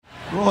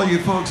For all you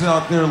folks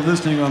out there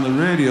listening on the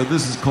radio,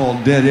 this is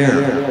called Dead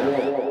Air.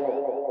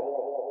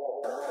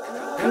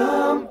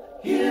 Come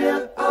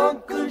hear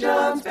Uncle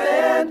John's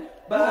band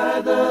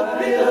by the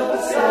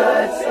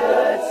riverside.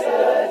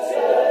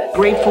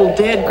 Grateful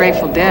Dead,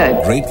 Grateful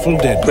Dead. Grateful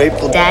Dead.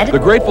 Grateful Dead. The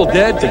Grateful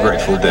Dead. The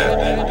Grateful Dead.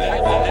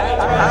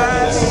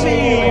 I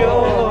see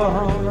your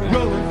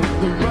rolling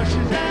through the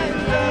rushes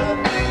and love.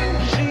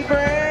 She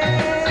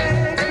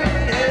brings me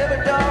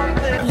every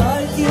darling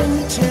like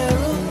in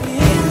terror,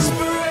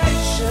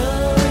 inspiration.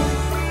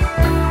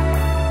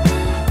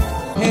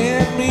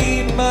 Hand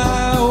me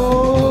my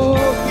old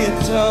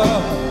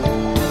guitar.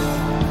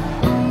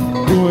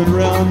 Go and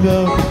round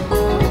up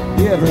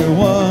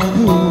everyone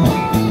who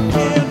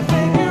can't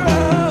figure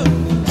out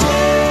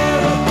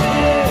terror.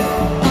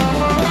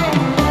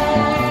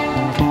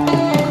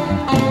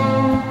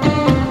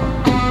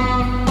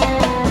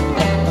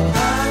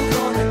 I'm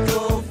gonna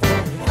go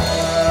for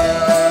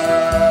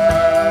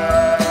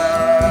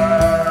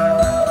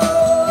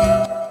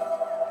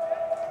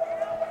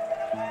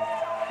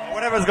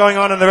Whatever's going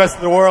on in the rest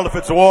of the world, if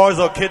it's wars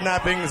or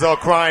kidnappings or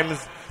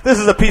crimes, this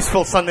is a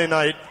peaceful Sunday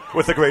night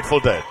with the Grateful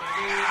Dead.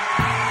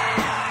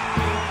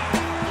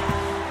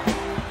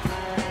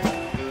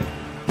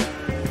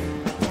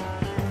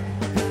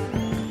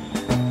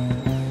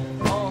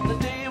 On the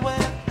day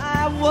when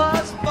I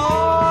was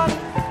born,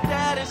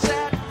 Daddy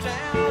sat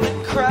down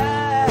and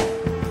cried.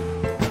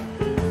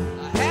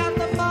 I had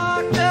the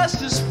mark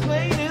just as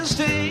plain as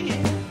day.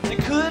 It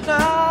could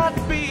not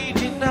be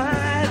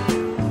denied.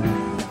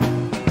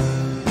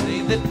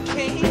 They that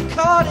Cain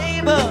caught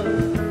Abel,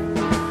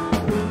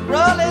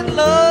 rolling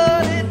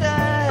bloody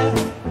died.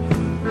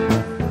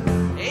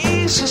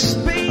 Ace of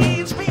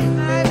spades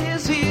behind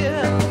his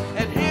ear,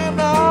 and him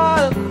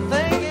not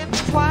thinking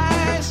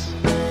twice.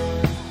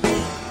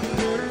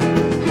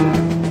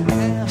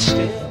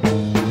 Half-step,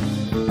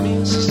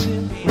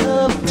 Mississippi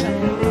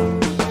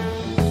uptown.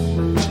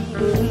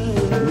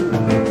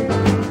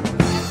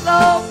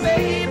 Hello,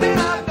 baby,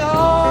 I'm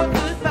gone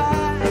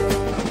goodbye.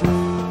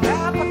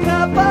 Grab a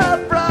cup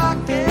of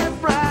rock and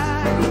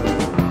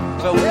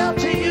ride. Farewell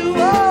to you,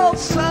 old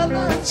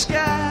southern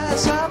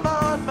skies. I'm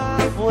on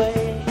my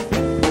way,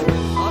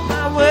 on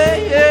my way.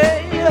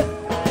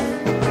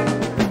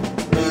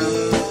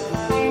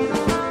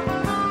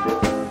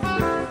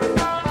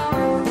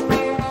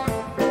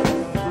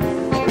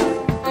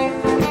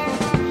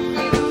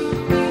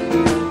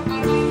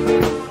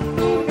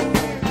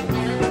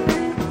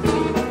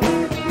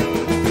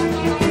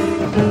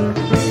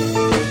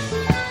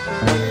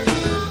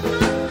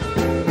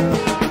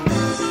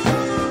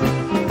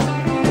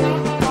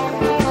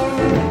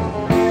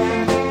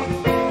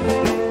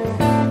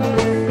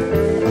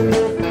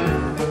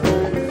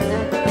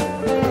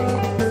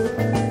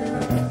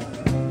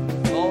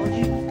 All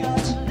you've got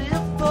to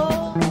live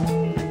for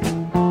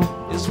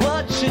is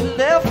what you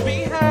left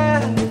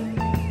behind.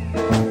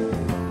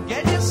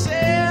 Get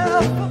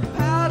yourself a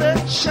powder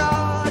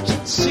charge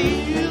and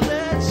seal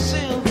that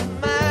silver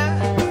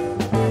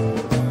mine.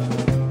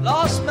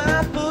 Lost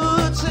my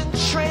boots in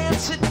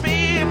transit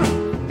beam,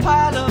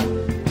 pile of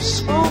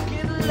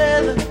smoking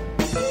leather.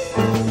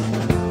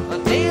 A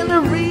daily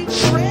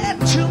retread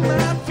to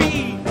my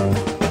feet,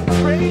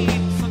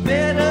 prayed for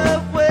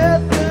better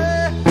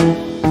weather.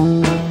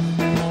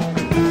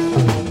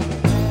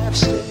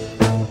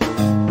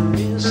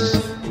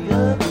 Mississippi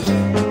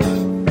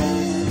uptown.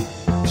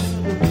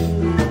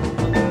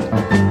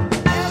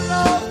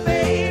 Hello,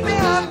 baby,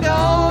 I'm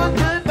gone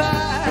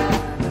goodbye.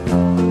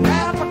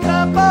 Grab a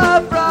cup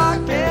of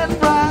rock and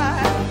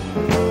ride.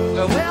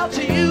 Farewell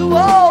to you,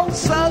 old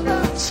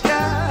southern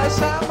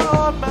skies. I'm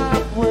on my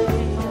way,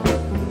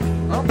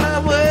 on my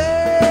way.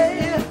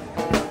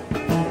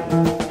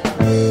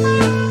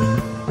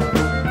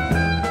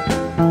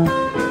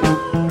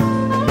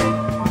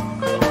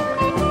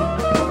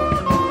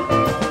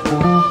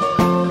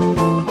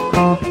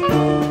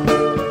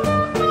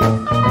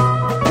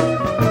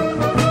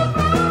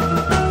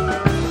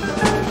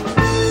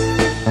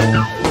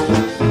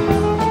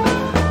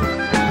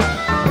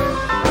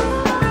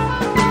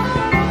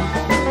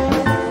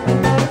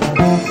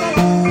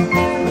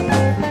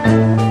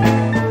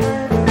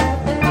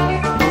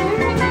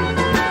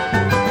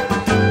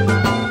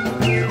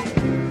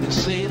 They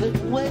say that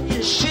when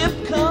your ship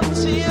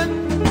comes in,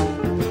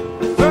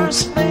 the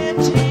first man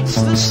takes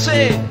the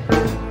sail,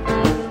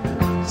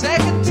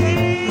 second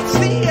takes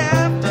the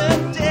after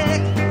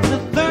deck, the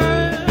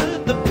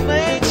third the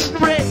planks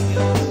and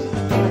rails.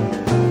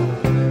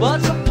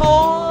 What's the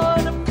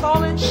point of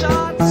calling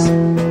shots?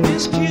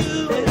 Is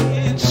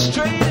queuing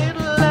straight in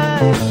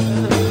line.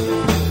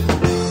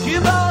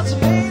 Cue-balls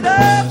made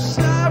of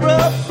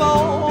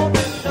styrofoam,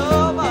 and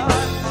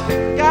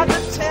nobody's got the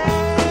time.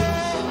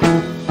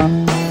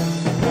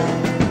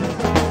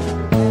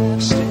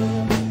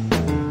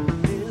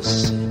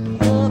 Mississippi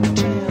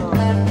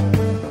uptown.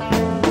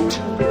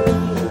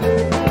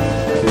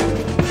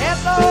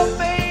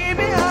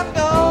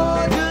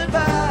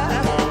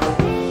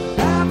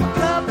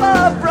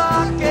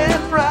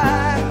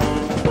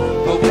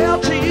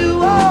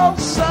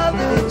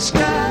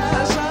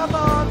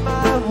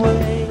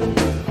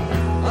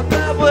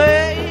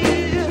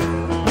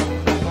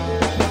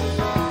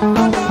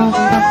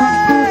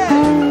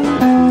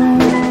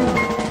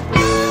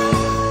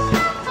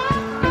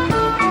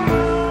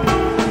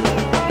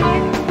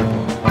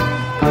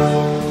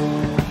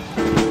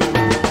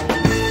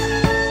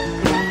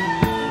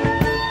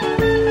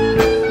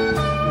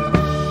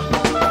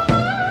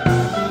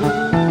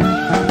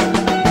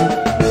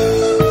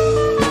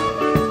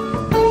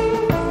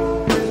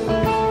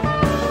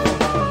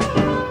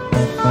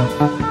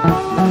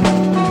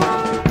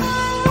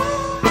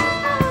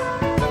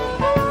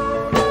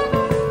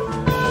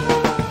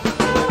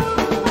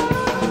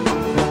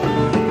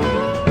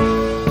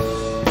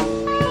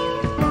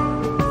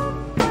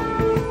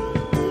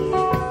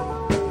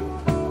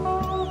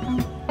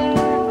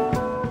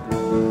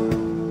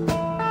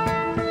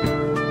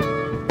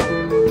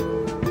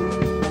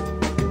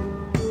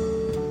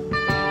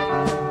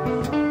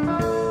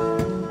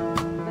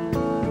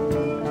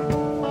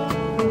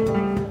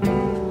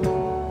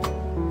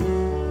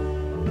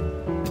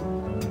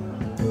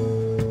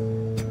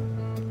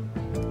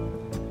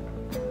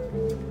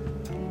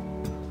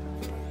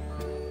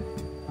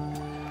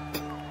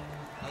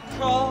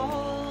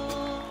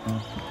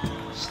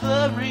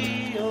 the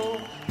Rio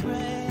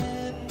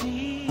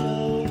Grande,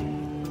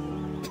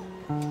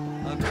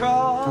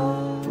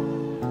 across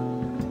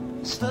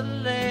the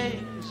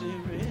lazy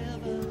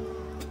river,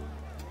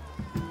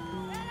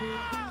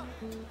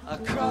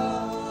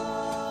 across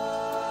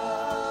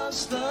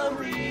the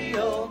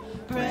Rio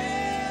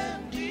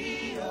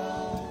Grande,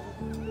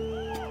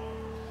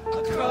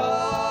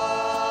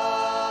 across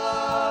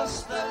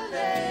the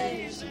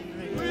lazy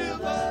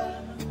river,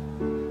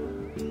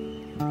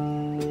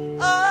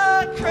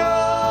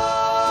 across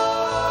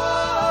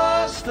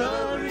the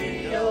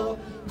Rio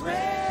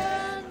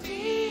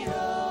Grande,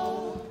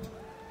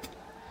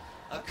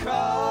 across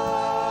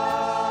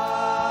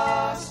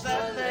the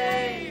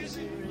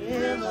lazy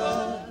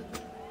river,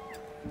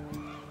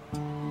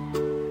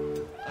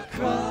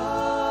 across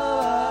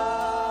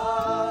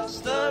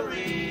the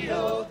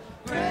Rio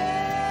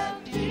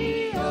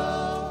Grande,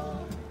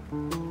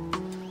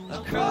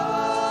 across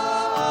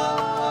the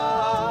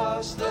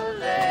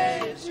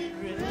lazy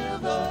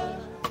river,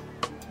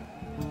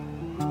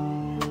 across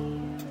the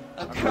Rio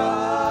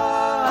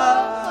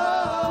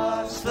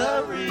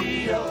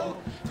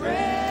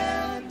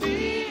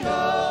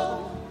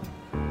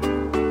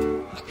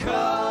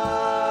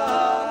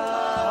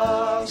Grande,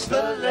 across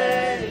the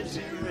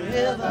lazy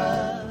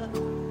river,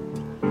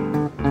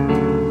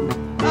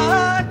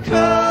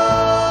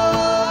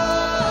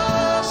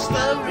 across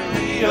the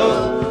Rio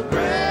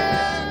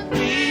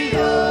Grande,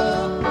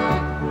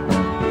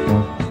 across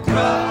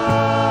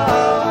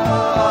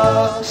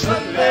the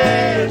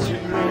lazy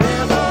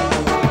river.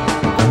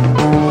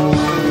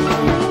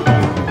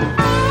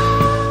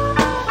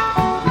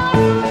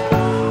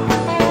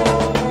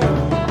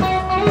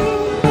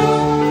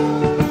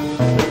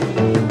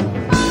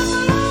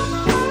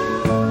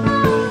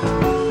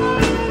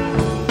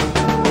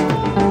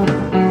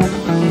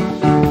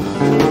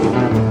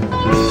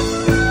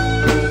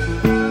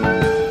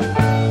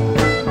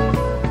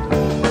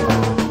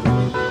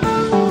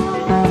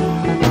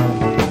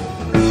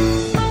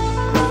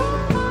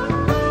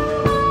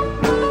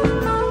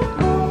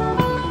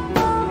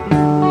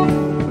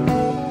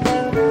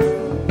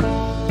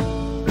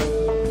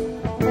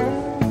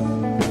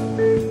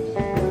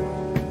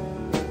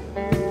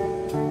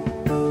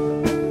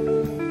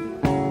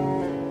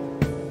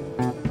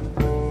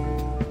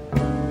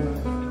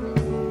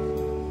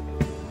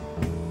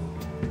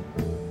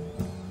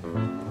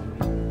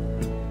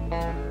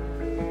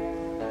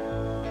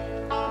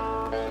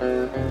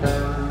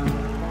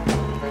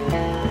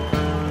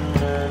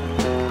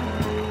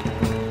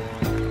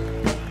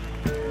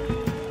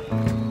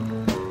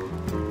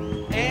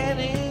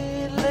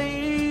 Annie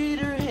laid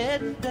her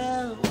head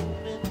down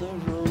in the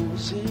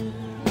roses.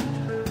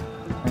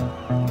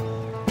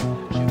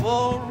 She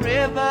wore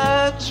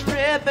ribbons,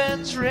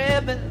 ribbons,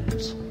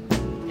 ribbons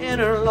in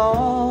her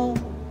long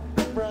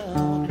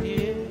brown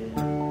hair.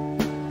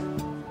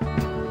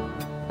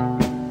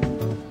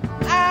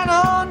 I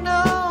don't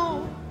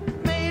know,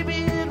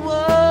 maybe it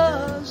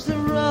was the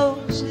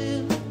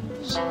roses.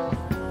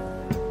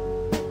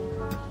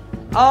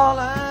 All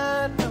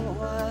I know,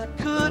 I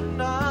could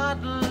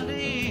not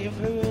leave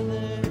her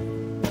there.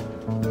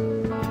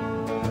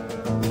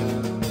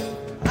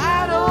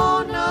 I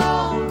don't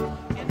know,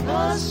 it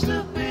must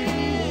have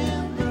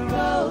been the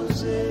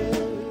roses.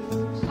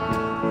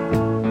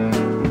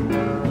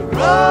 The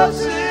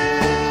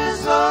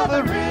roses are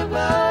the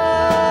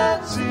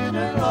ribbons in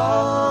her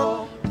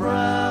long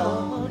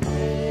brown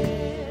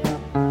hair.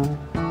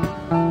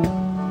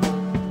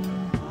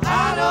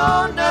 I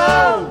don't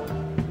know,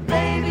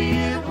 maybe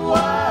it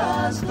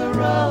was the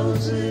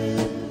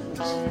roses.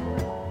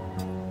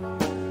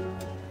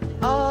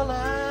 All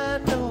I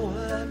know,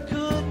 I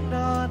could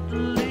not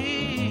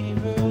leave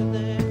her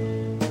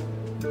there.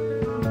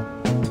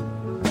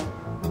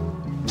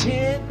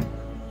 10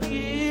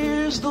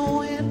 years the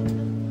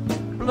wind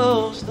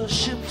blows the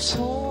ships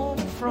home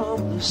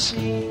from the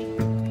sea.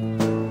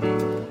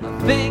 I'm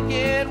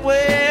thinking,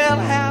 well,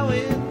 how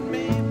it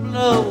may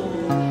blow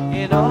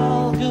in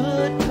all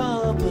good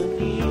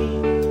company.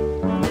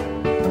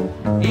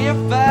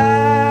 If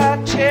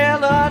I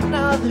tell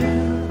another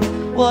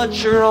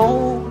what your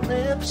own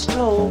lips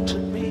told to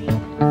me,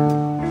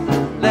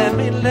 let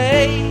me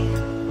lay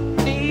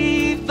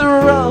neath the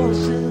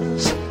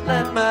roses,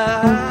 let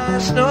my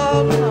eyes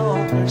no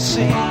longer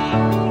see.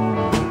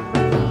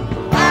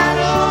 I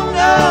don't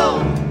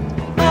know,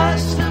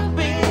 must have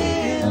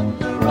been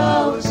the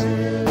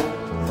roses.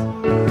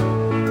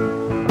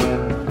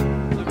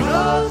 The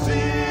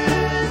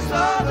roses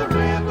are the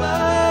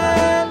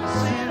ribbons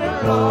in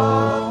her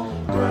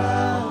long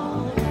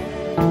brown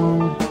hair.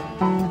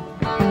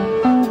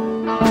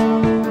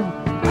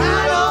 I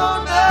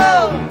don't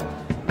know,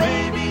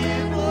 maybe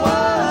it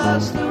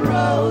was the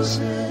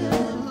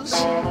roses.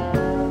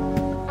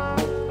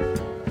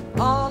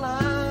 All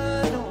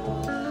I know,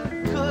 I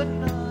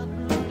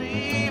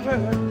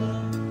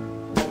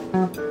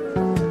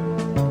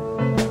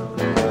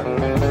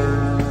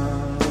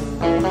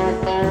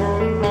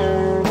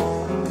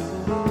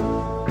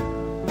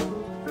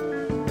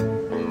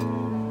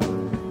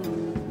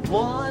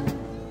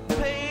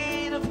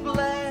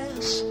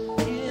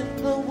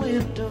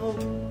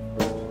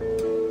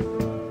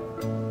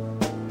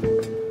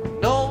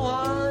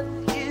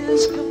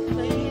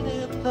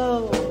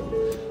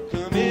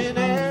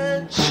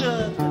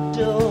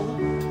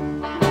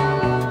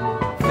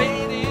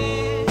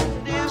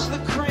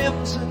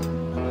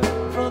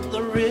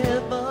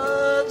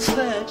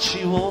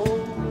she wore.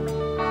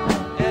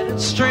 And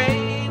it's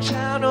strange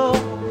how no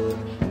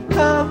one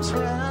comes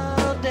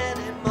round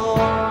anymore.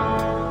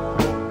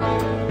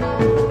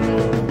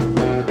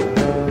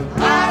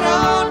 I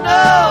don't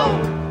know,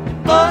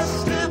 it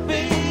must have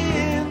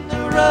been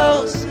the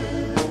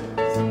roses.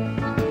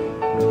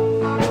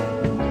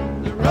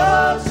 The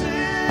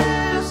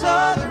roses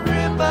are the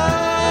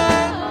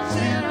ribbons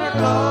in her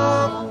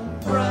long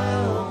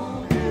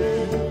brown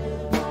hair.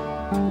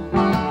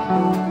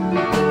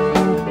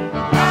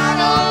 I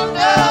don't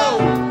know,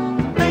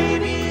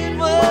 maybe it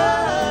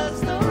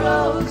was the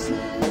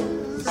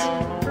roses.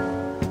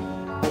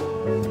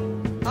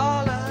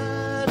 All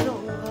I know,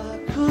 I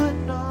could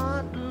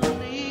not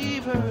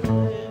leave her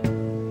there.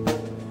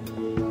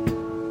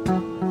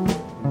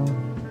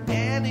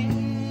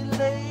 Annie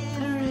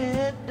laid her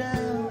head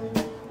down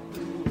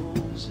to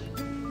roses.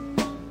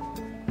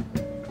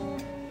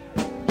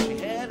 She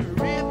had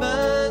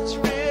ribbons,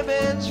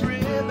 ribbons,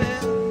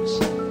 ribbons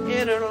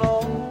in her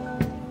long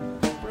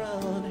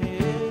brown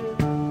hair.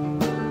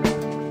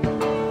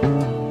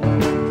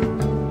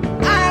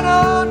 I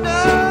don't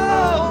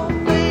know,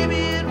 maybe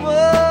it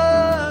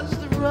was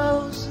the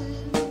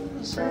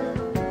roses.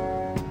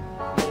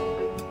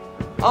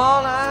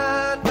 All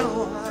I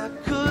know, I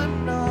could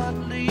not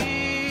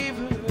leave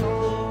her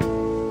there.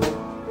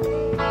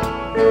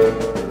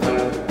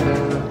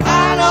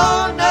 I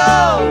don't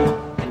know,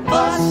 it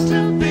must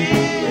have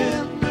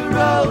been the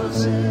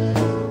roses.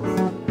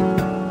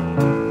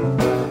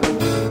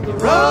 The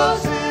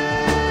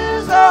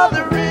roses are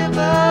the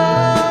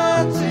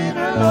ribbons in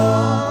her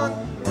long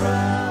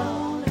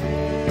brown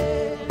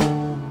hair.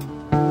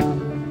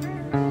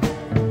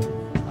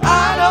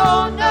 I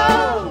don't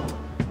know,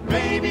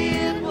 maybe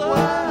it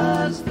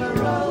was the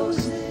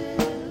roses.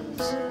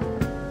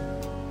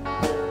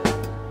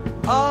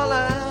 All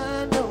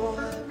I know,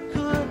 I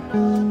could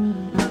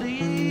not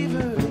leave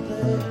her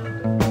there.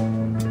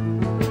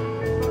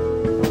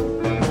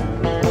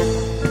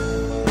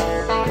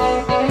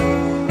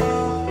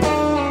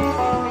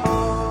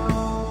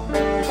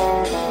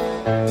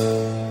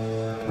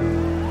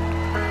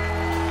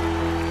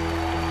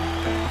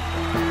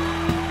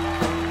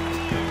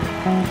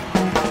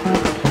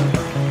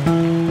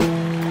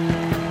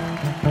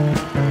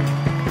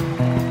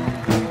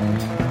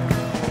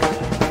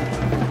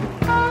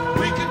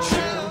 We can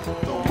share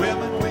the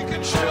women, we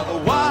can share the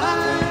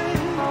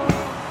wine.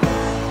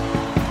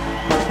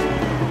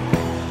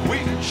 We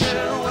can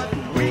share what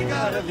we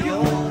got of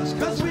yours,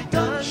 'cause we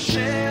done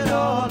shared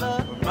all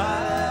of mine.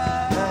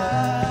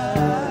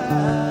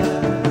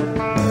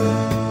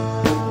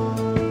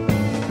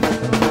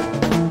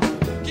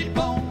 Keep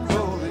on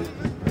rolling,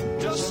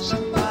 just a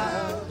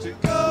mile to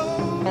go.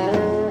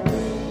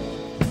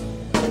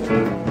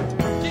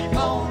 Keep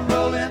on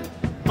rolling,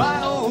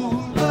 my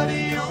old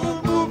buddy,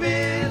 you're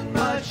moving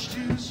much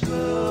too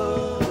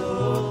slow.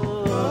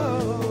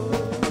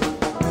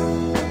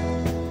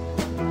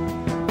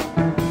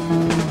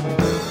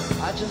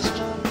 I just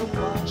jumped and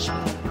watched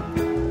me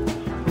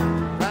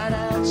right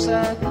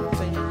outside the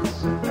fence.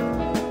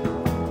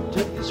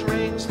 Took his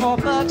rings for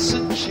bucks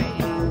and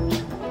change.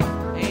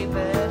 Ain't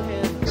that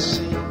heaven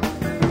sent?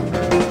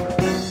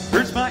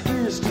 Hurts my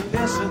ears to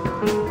listen,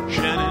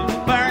 Shannon,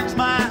 burns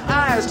my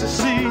eyes to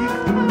see.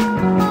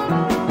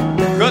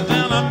 Cut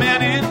down a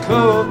man in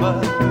cover,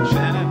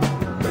 Shannon,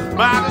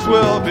 might as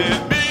well be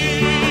me.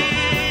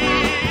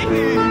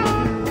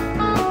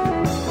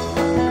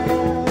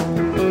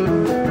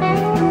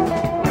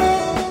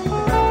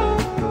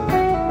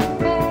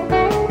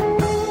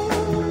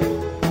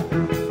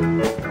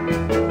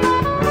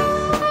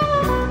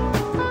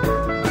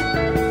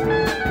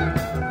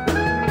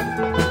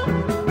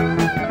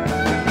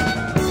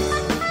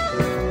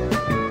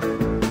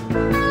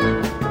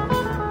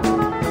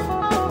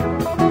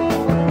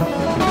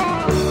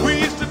 We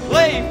used to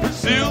play for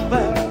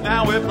silver,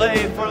 now we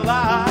play for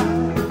life.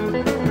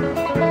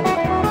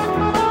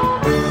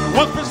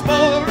 One for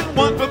sport and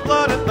one for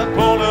blood at the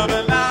point of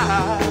a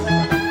knife.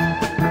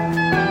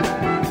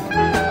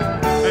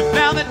 And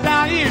now the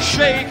die is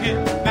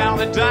shaking, now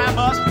the die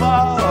must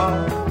fall.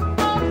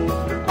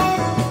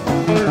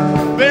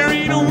 There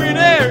ain't a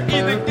winner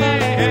in the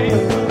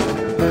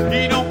game.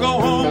 He don't go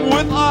home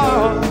with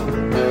all,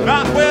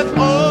 not with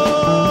all.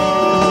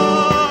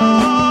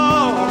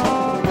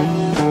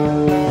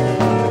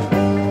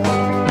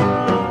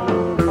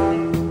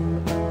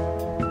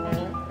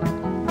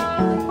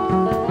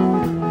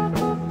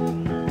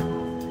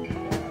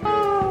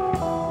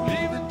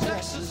 Leaving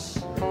Texas,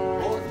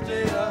 4th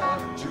day of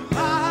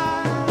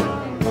July.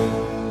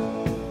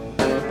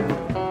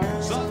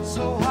 Sun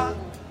so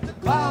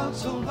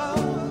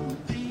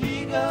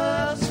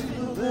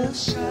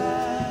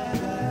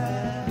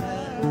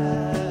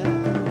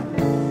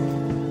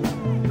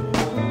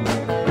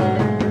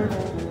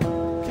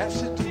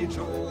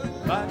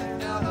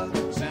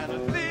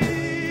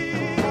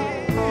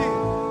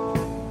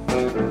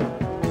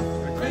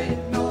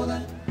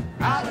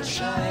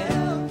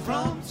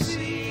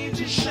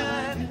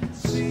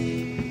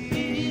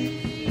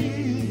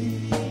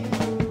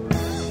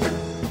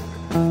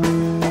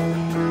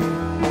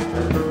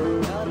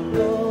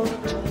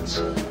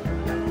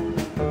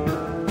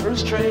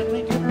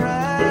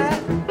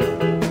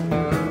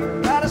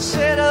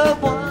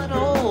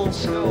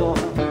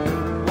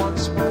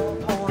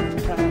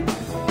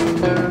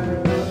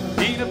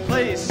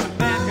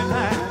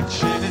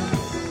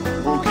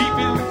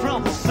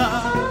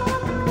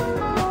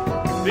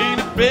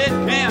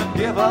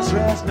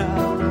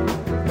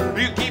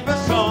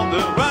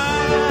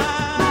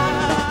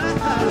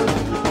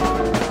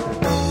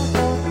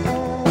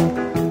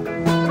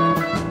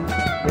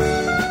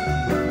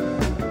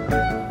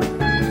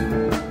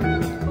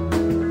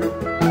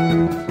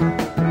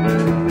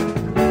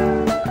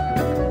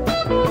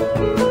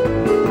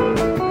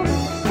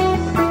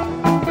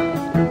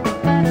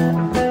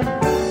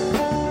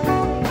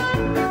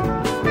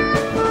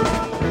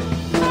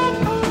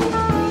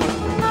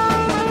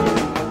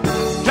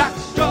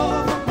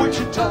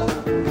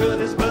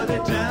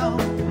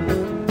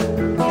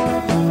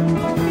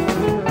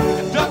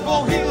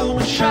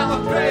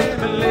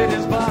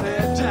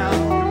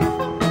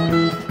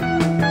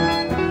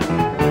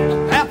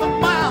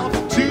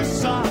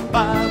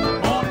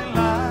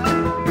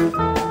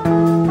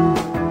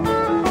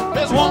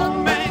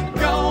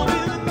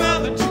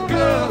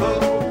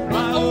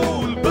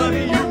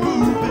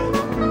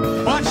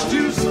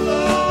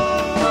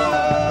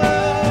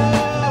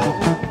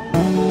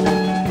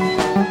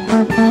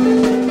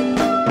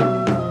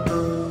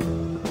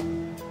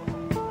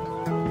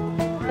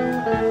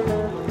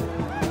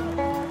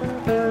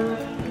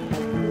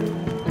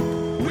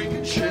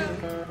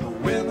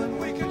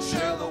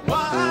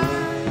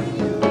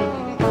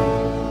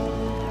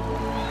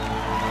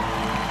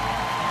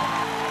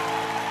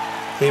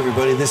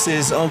everybody, this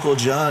is Uncle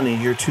John,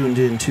 and you're tuned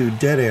in to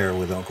Dead Air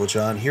with Uncle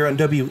John here on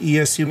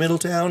WESU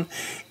Middletown,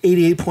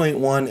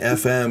 88.1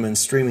 FM, and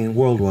streaming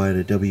worldwide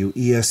at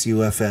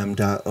WESUFM.org.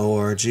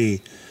 This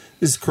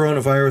is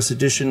Coronavirus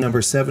edition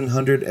number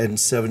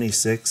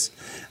 776,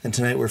 and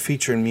tonight we're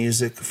featuring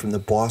music from the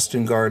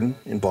Boston Garden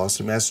in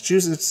Boston,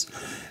 Massachusetts.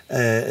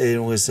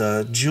 It was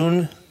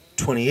June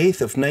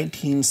 28th of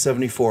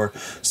 1974.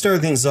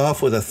 Started things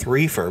off with a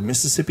threefer,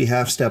 Mississippi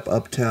Half Step,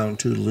 Uptown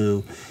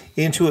Toodaloo.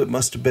 Into It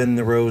Must Have Been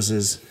the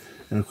Roses,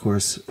 and of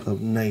course a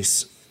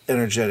nice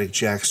energetic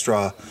Jack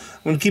Straw.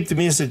 I'm going to keep the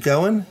music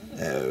going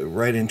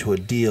right into a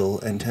Deal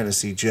and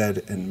Tennessee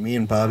Jed and Me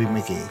and Bobby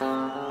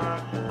McGee.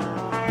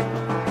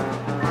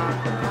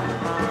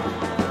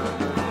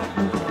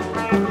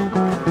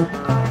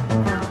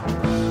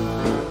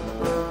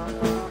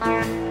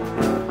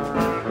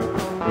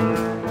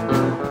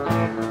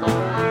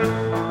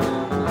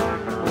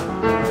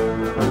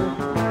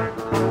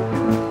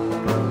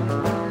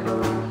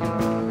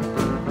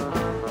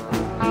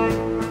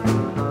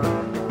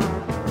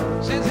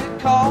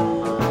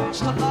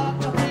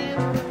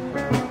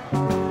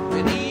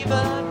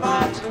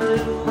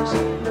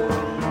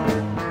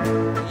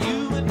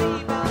 You and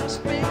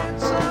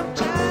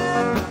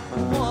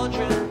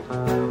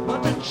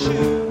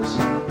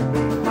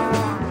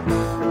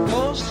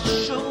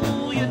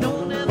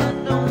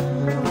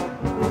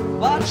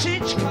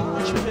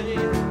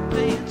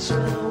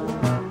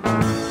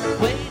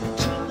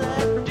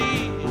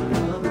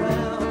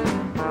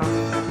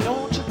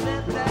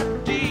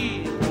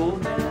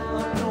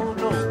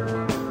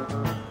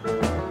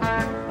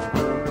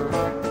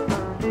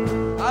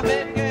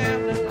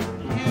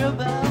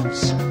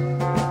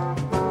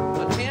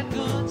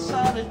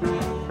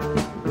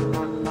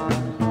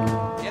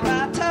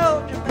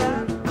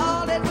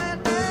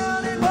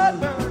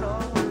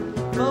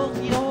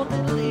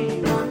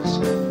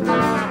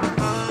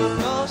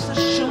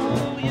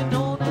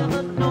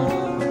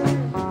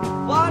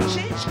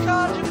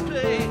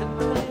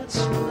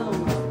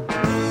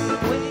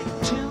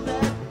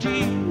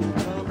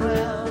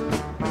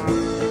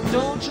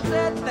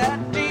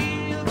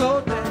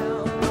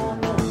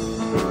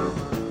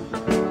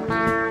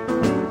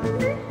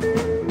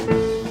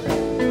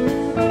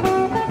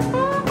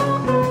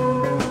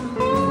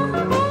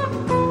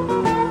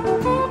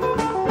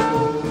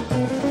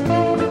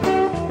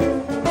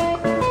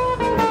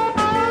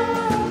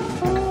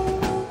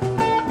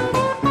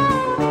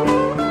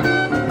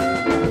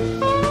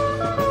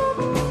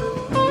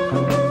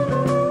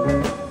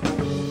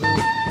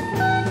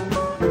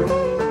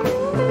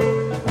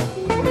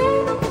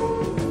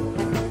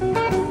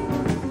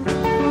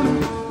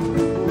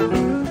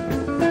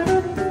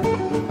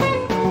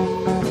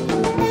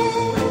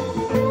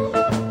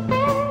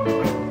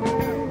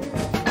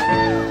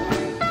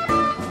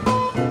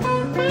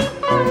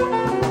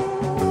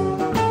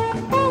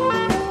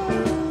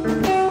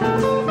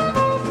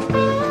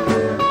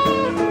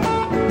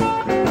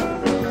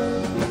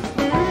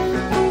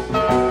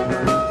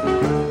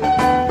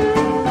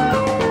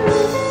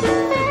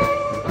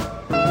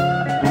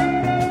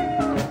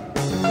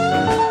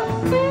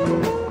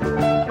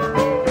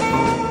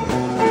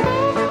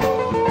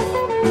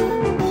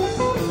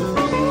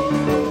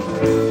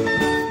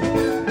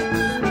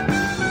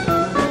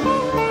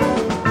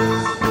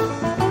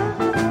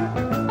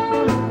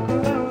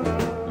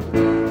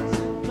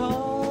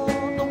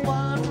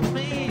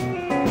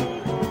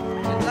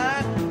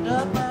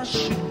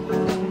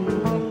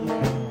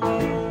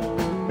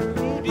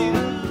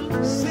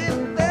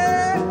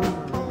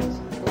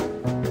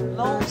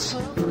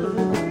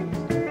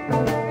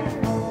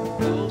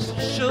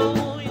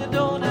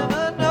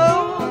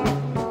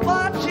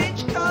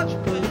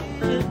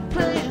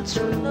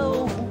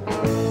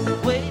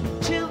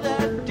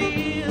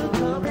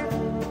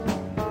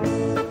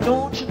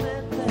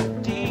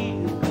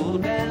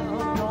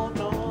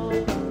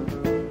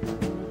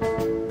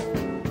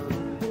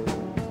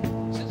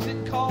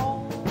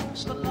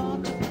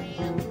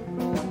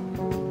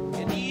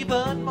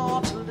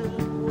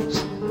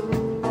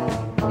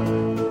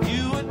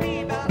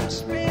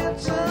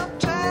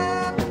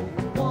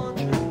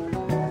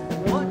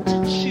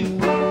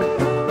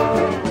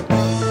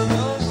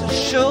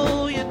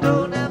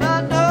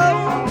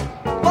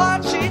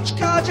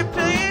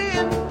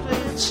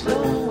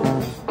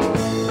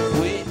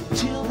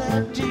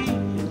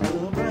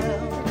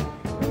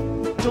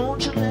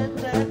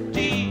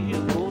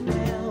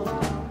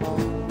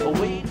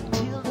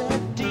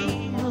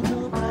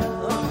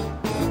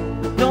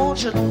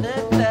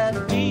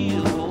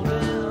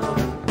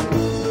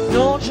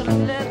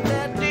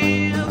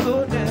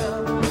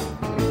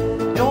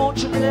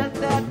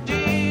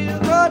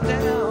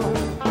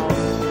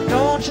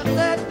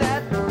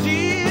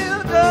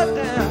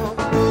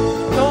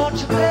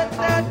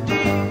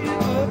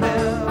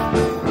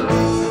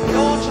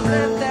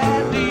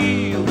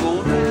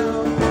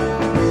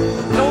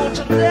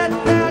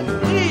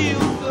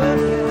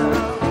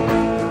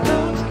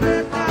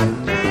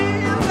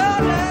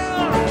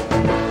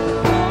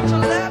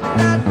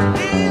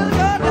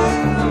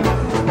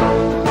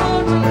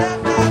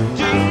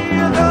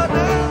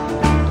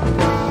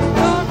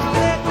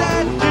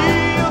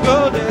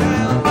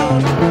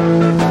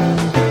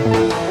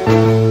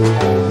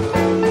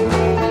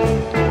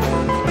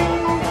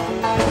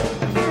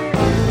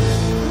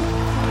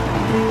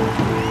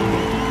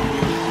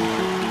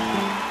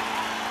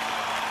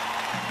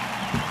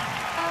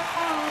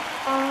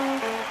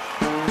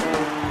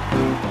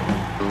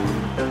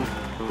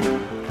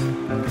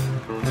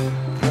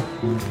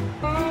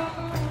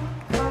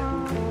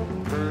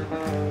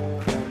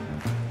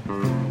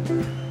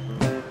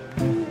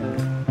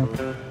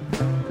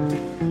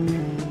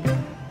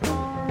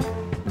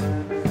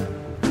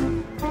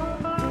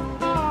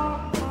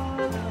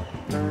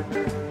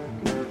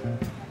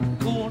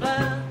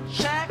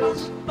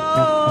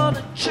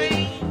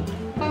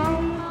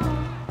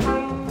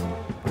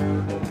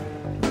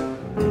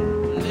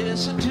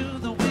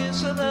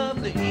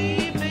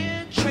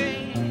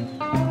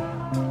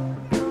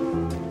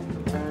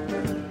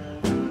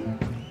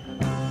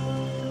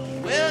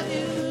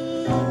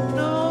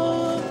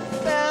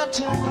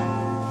going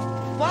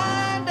to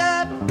wind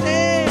up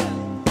dead.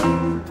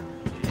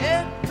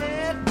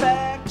 Head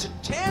back to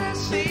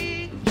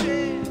Tennessee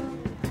jail.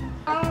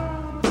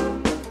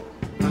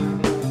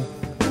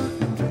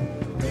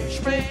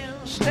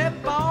 Fishman, step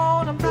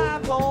on my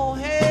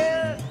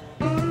forehead.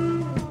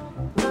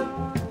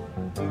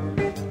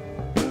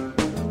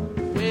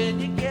 When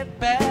you get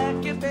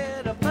back, you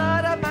better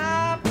butter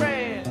my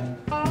bread.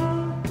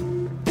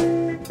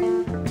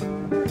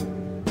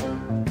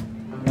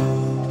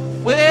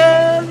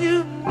 Well,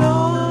 you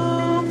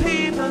know,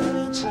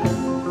 people, it's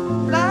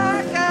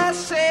like I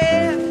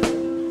said,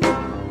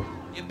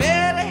 you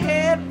better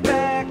head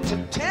back to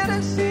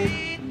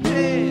Tennessee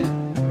jail.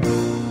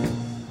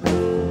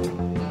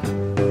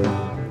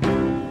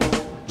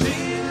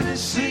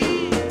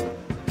 Tennessee,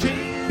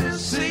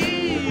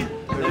 Tennessee,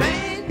 there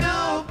ain't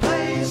no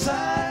place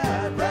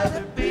I'd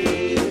rather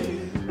be.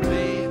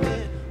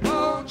 Baby,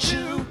 won't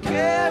you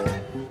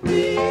carry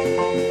me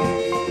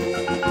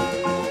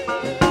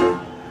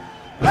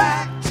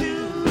back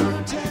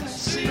to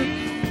Tennessee?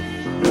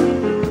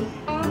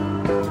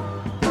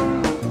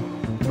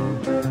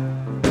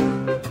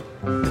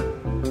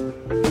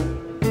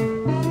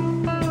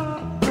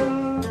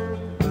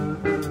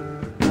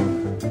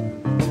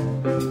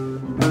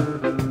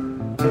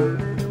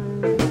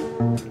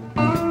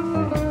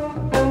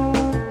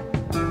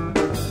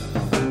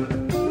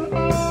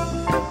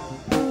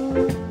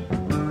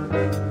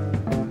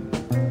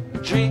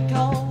 Drink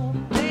all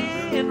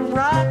day and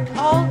rock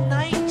all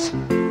night.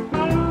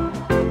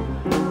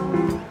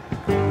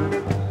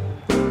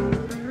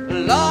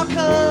 Law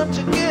come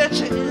to get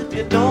you if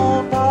you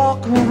don't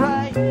walk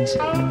right.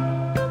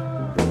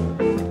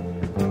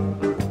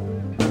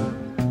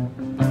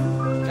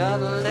 Got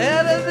a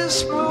letter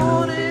this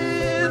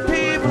morning,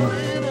 people,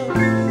 in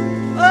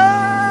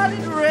all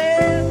in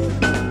red.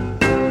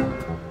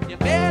 You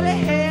better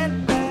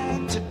head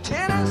back to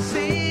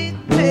Tennessee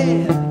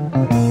dead.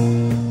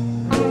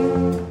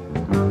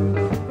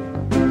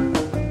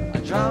 I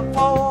dropped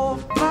 4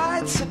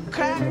 fights and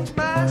cracked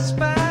my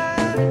spine.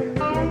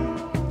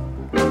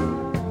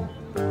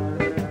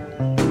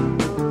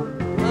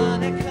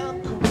 Money come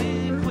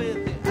quick with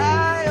the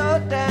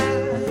iodine.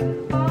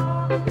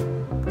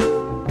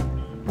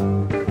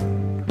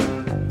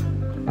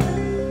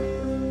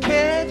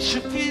 Catch a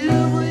few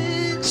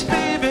weeks,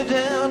 baby,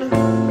 down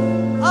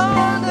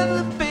under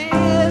the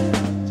bed.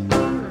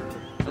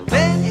 But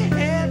then you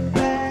head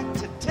back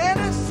to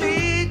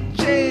Tennessee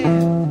jail.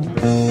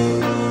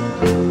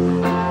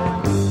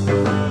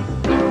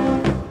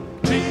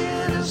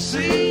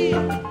 Tennessee,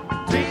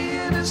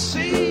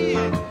 Tennessee,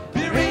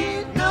 there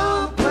ain't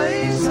no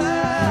place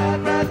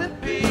I'd rather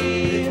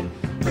be.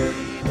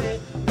 Baby,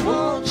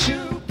 won't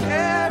you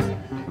carry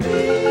me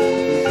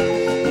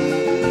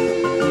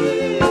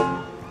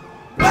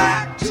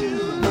back to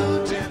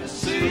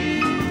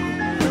Tennessee?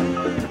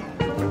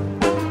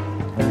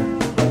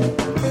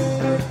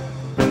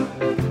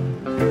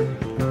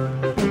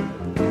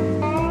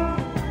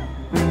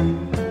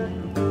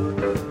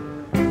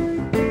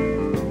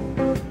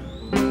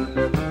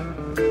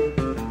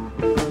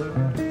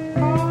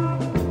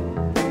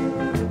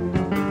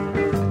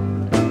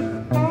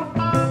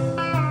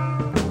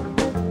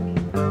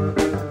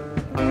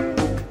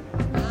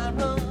 I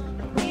run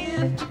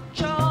into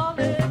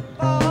Charlie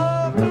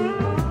Bob.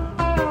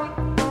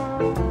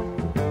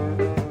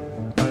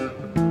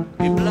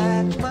 He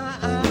blacked my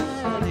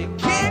eye and he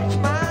kicked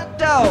my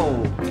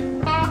dog.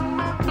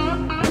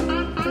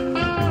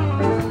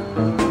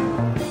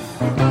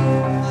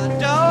 My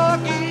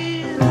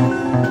doggy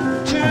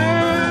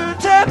turned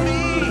to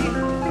me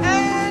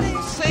and he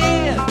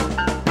said,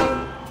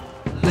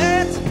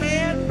 let's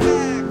head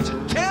back to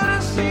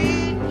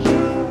Tennessee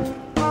jail.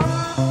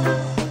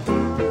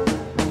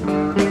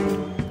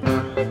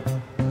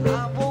 I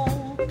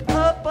woke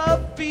up a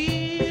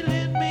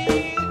feeling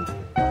mean.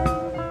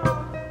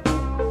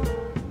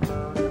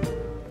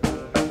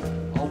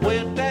 I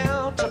went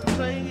down to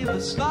play the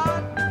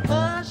slot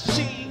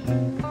machine.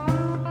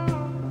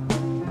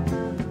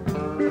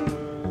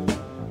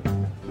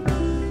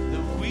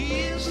 The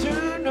wheels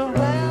turned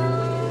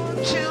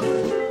around,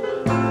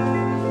 children.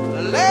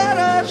 Let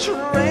us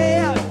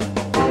ride.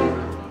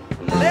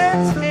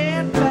 Let's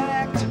head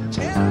back to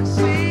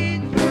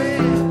Tennessee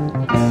jail.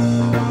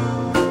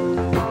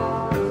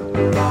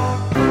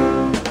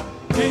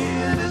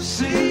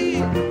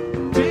 Tennessee,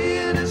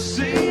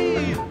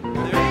 Tennessee,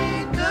 there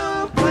ain't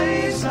no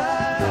place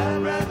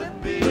I'd rather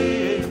be.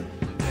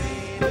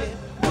 Baby,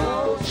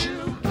 won't you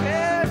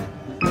carry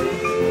me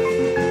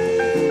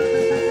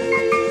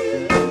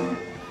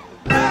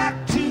back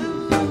to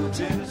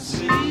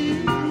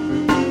Tennessee?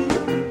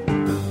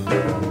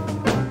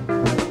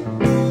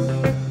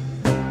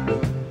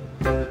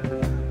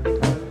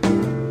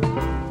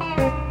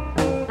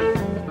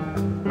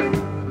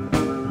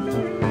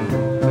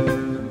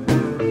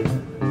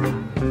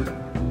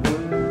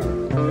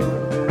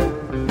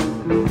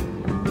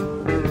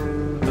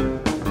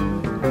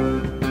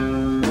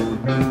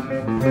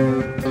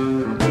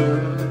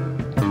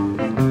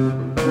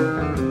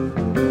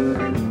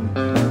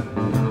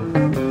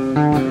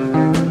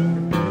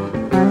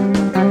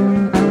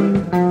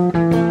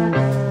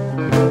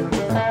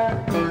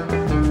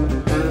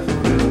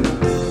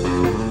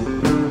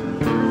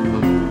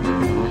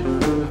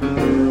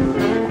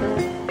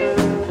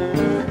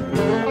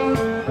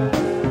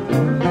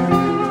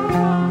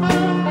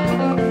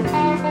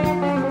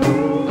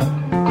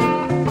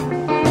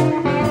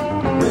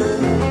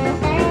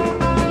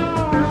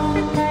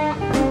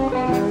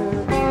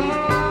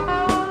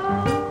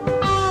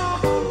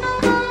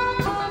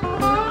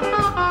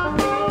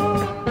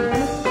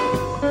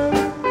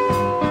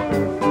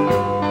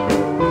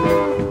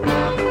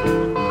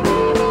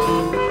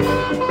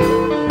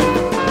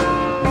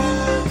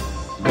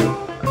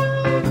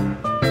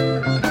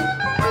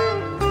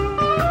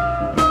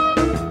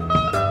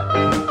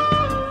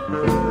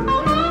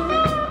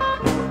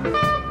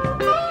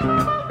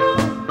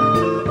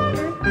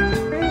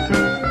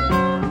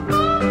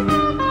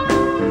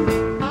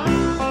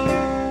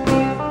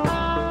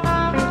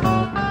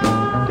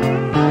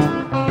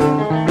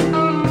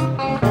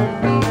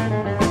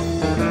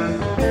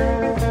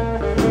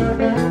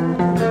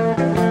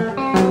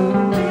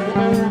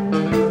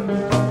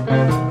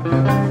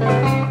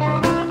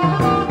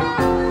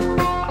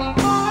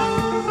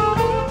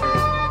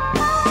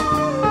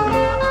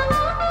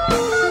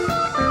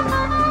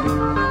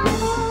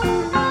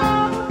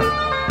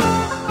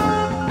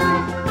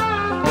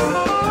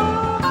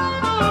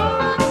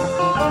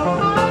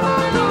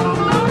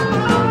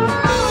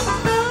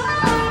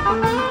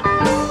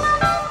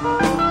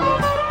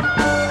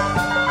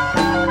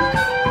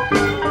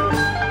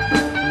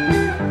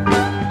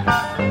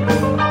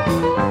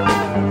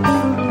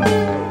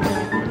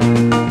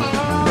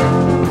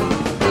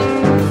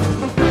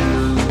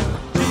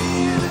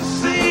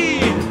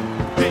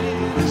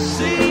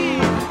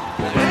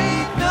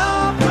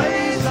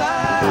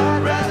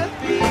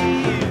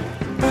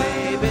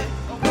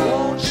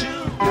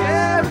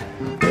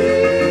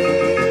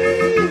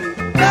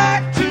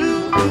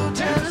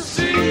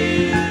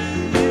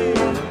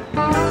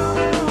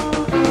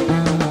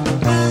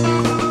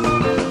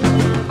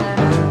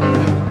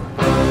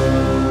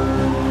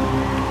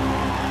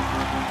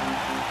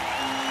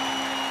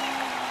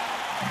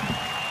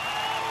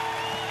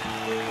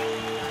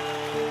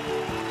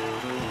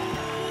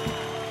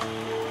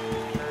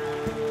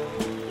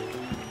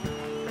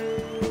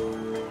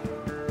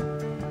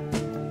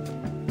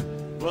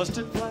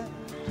 Busted flat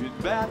with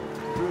bad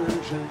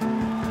version,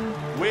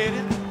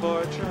 waiting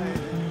for a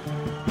train.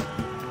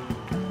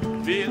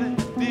 Feeling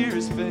near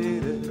as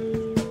faded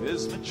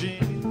as my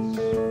jeans.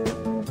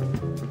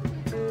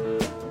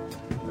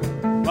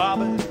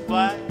 Bobbing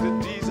like the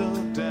diesel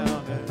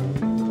down there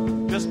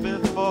just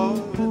before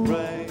it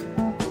rained.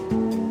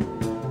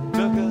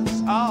 Took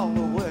us all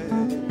the way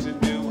to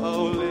New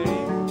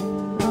Orleans.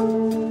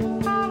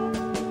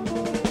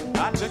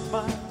 I took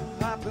my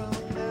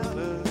iPhone out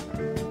of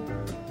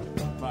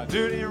my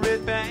dirty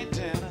red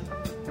bandana.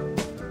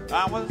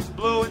 I was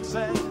blowing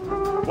sand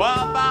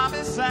while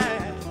Bobby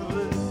sang the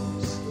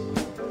blues.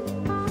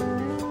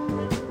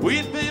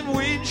 We'd been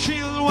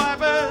windshield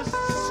wipers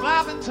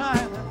slapping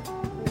time,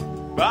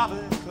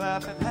 Bobby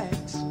clapping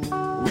hands.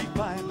 We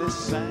finally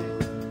sang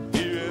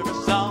every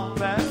song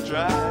that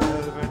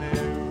driver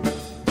knew.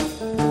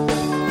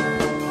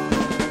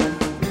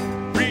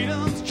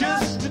 Freedom's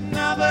just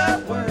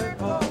another word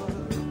for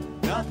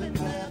nothing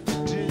left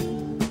to do.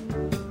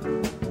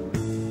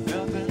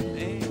 Nothing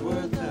ain't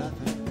worth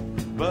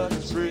nothing, but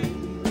it's free.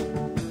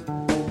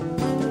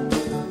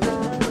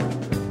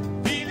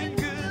 Feeling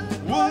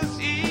good was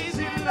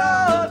easy,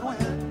 Lord,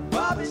 when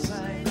Bobby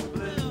sang the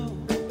blues.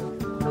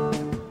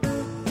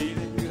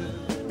 Feeling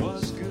good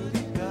was good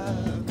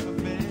enough for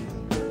me.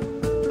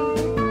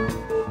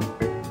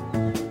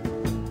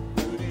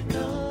 Good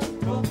enough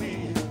for me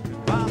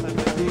and Bobby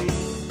McGee.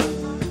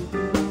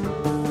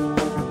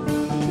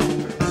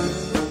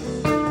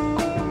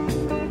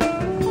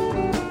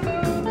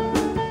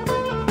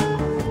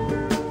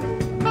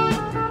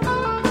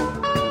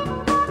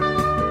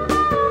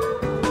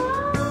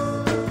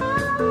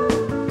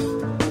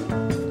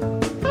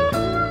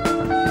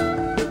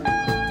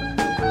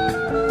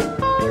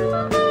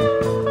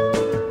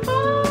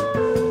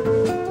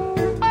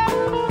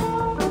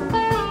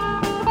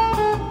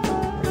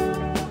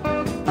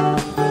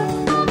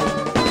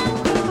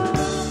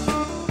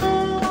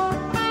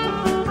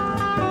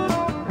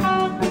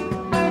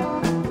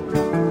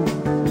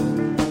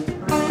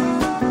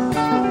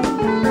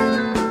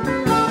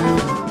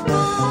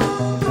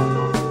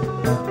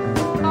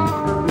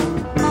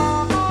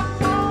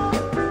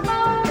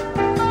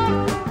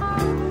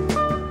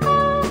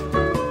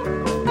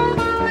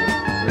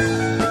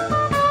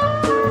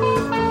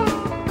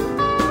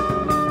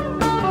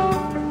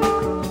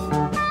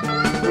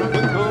 From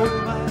the coal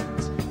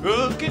mines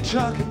of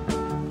Kentucky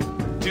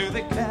to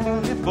the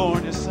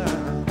California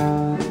sun,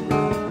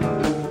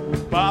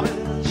 Bobby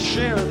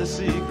shared the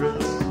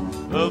secrets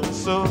of the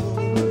soul.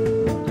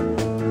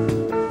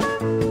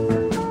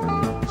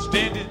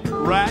 Standing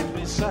right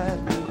beside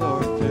me,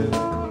 Lord, through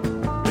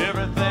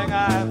everything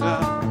I've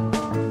done.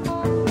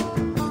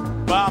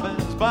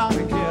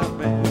 Bobby kept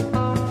me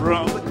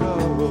from the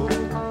cold.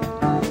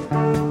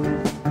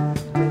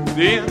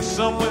 Then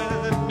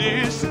somewhere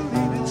near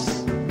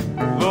Salinas,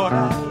 Lord,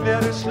 I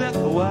let her slip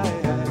away.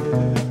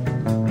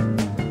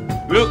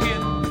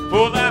 Looking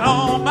for that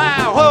home I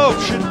hope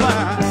should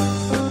find.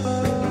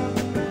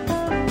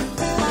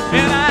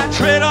 And I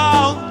trade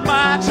all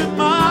my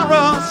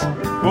tomorrows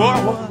for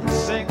one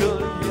single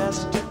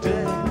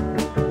yesterday.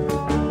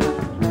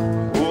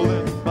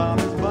 Holding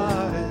Bobby's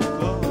body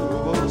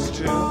close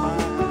to mine.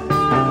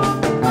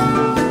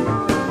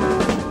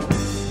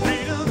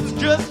 Freedom's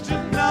just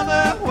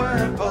another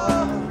word for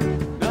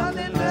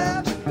nothing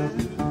left to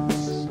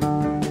lose.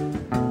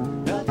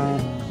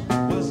 Nothing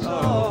was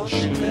all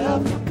she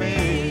left for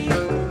me.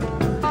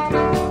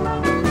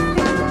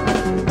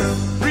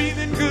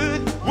 Breathing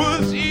good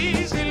was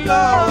easy,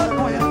 Lord,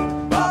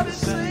 when Bobby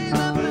sang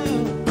the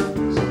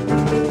blues.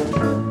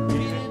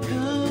 Breathing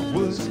good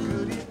was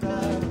good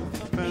enough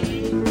for me.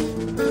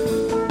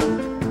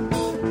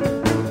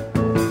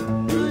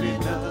 Good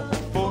enough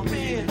for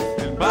me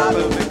and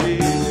Bobby McGee.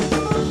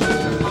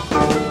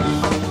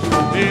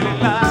 Lily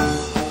lie,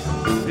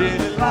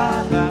 lily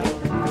lie,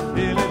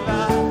 lily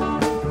lie,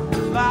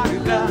 lie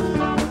down,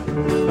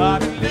 lie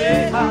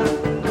lay high,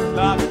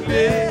 lie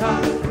lay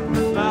high,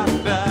 lie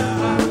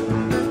down.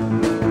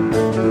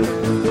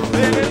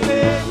 Lily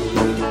lay,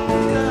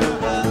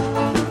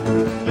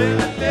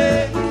 lily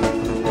lay,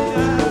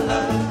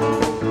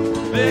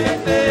 lily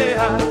lay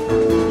high,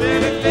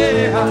 lily lay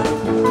high,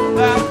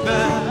 lie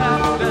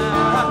down,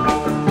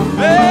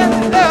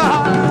 lily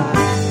high.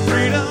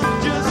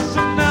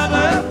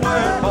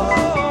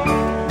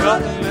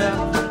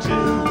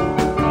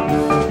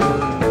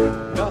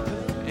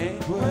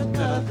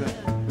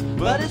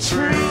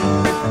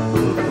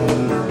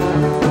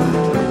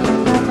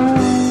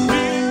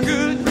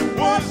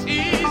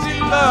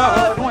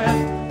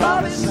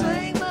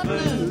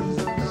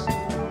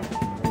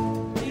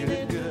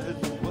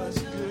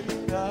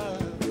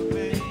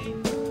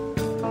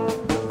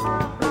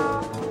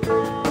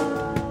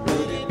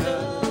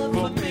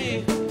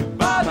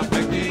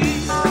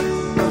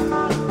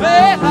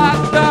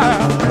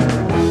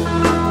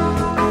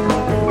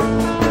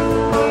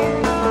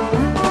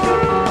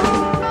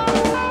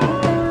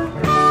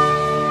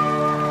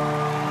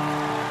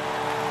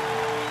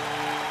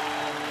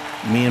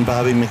 Me and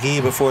Bobby McGee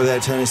before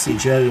that, Tennessee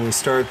Jet, and we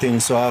start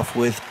things off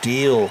with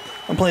Deal.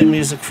 I'm playing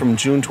music from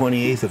June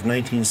 28th of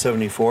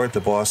 1974 at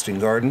the Boston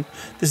Garden.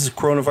 This is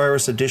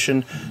Coronavirus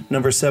Edition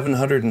number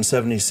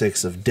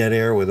 776 of Dead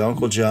Air with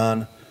Uncle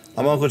John.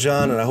 I'm Uncle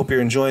John, and I hope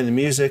you're enjoying the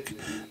music.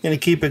 I'm going to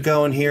keep it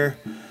going here.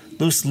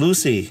 Loose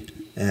Lucy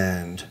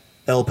and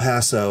El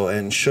Paso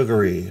and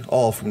Sugary,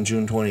 all from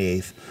June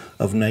 28th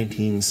of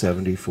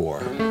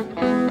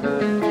 1974.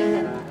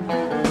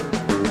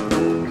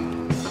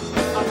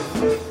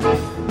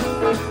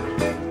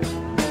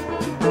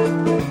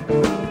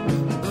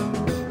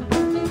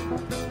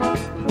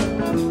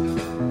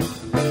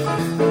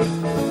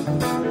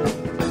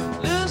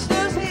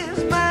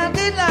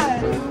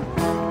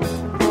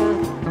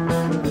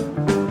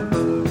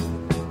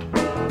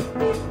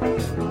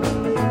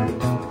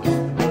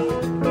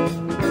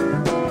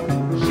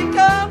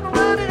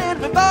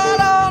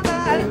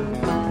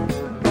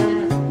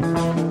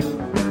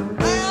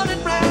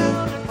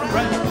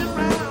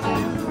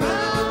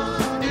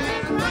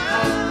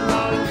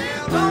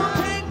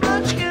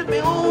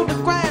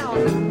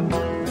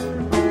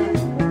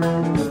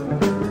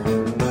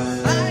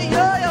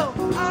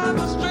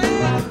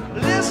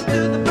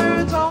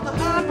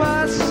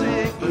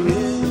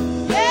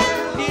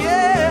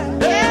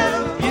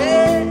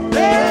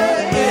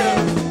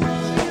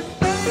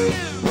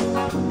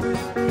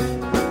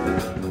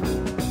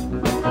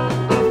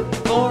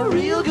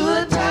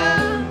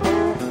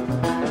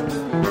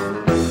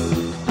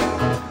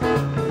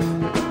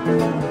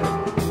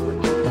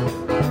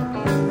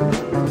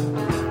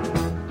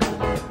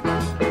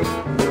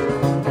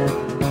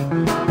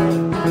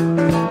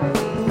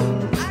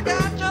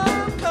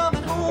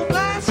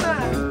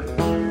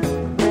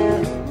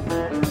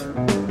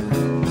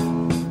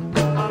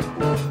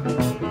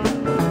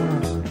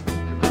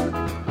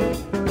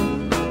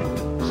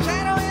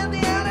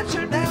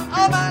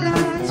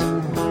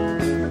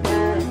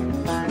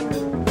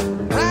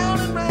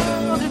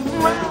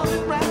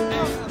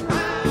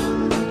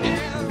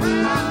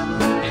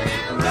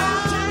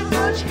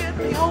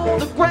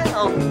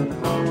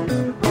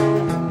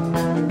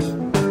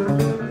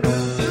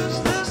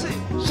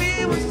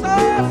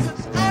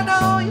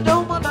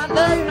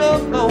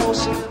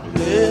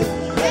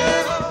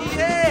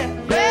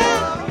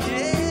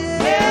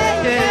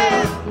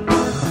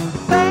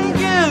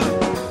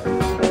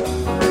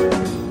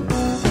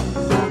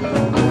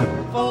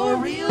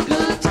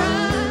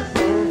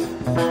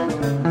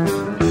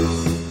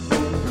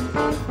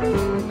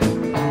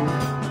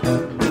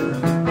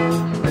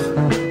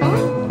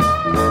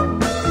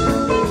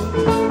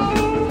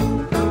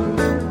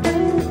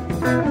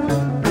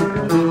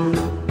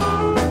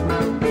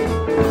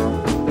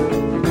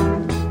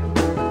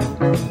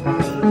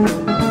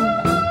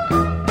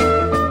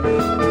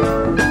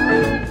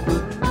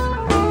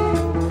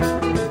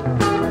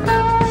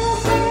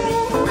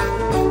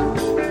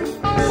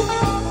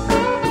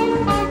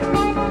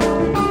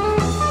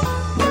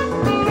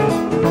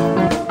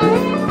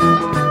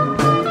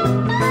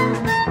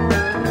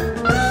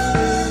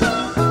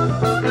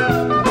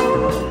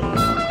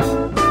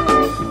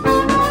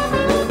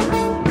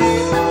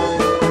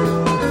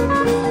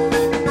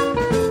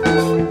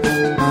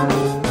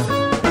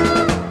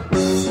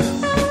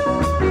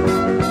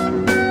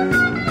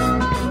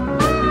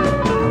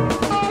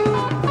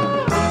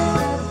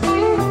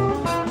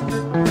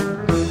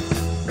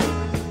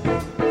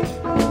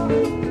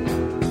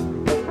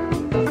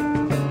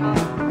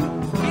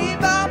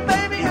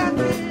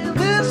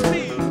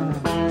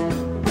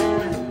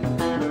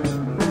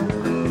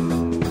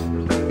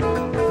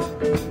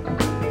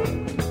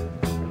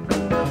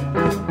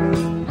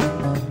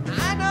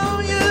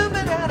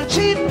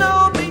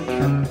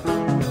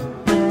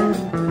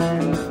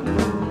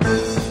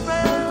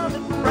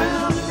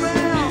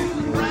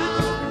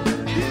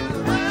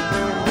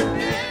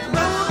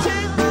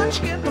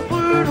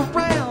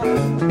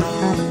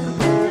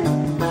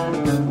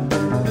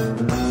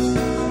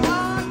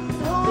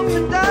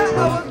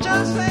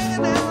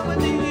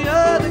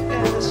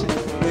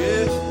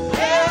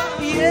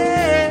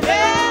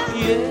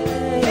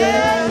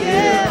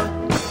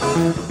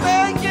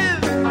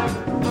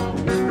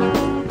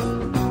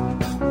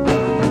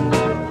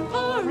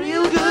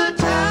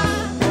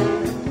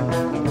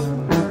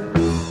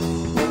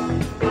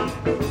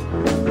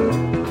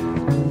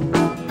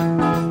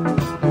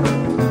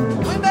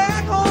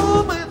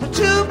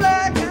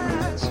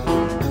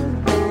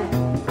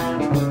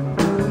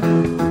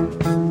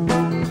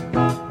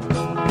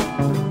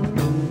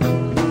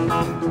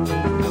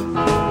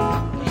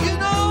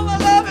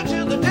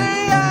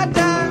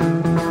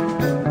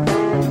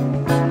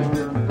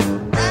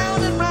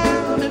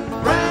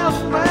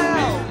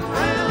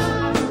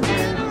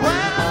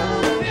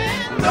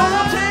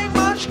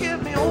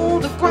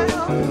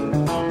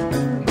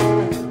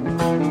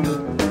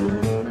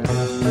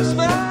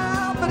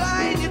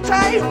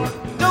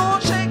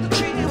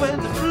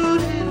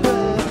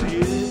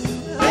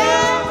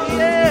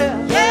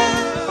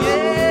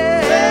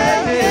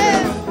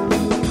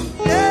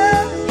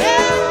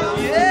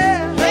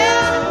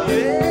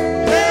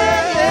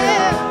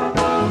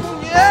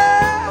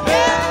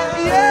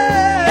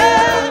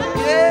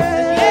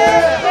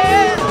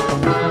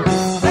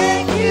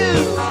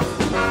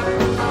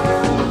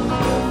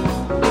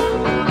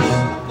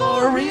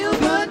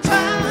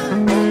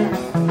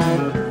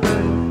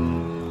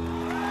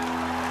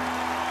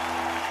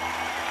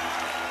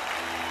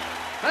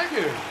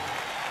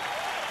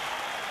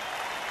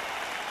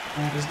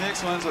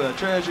 next one's a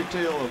tragic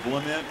tale of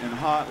lament and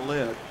hot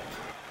lead.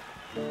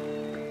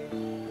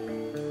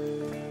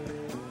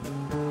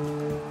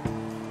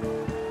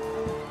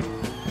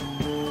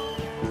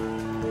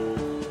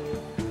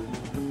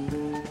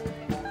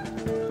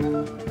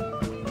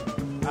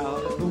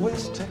 Out of the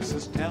West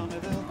Texas town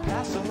of El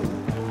Paso,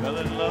 fell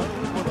in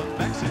love with a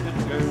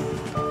Mexican girl.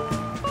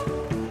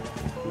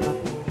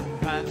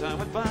 Fine time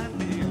would find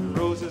me in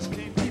Rosa's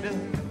Cantina.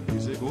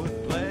 Music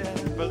would play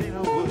and Bellina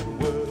would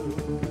whirl.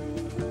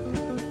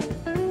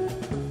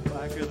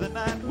 Like the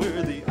night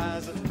where the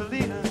eyes of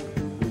Bellina,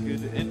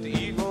 wicked and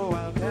evil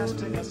while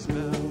casting a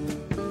spell.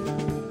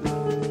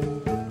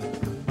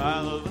 My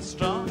love was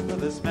strong for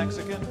this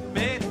Mexican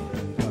maiden.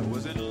 I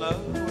was in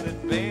love with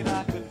it, babe,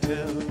 I could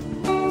tell.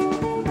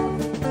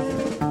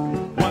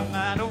 One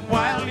night a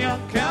wild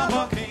young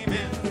cowboy came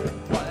in,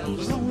 wild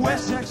as the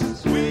West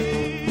Texas wind.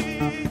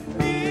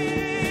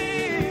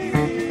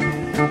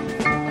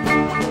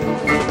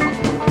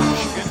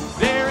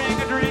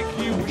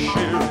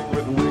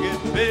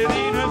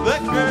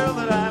 Girl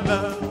that I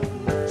love,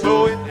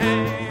 so in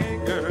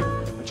anger,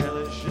 I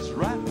challenge his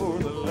right for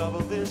the love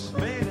of this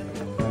maiden.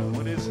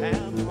 When his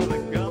hand for the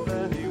gun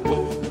that he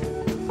wore,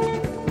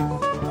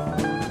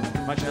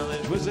 my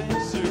challenge was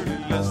answered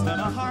in less than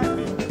a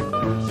heartbeat.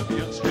 Some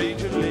young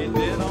stranger lay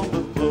dead on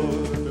the floor.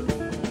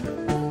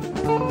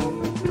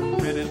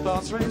 Many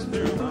thoughts raced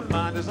through my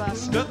mind as I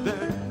stood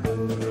there.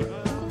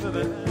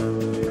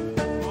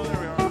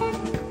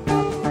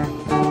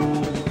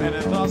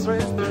 Many thoughts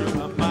raced through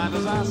my mind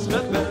as I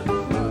stood there.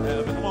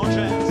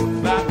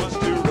 Chance that was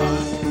to run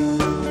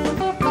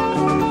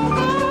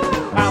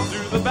out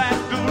through the back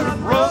door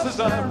of Rosa's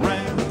I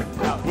ran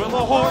out where the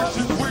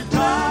horses were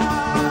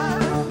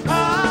tied.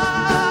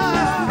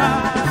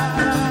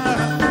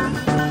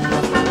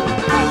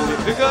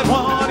 If he could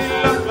one, he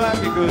looked like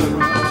he could.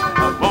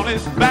 Up on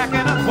his back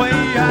and away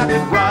I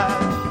did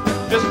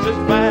ride, just as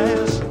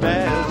fast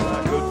as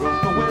I could from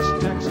the West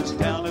Texas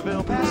town of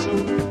El Paso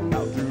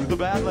out through the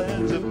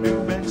Badlands of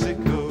New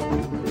Mexico.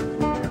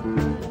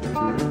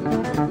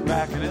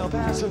 Back in El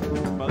Paso,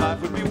 my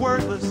life would be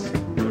worthless.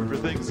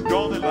 Everything's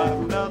gone in life,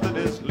 nothing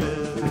is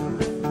left.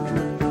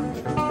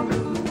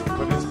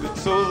 But it's been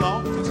so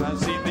long since I've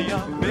seen the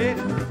young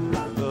maiden.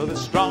 My love is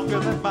stronger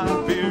than my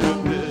fear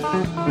of death.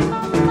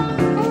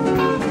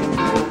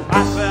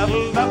 I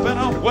saddled up and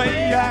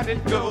away I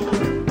did go,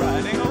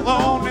 riding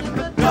alone in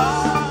the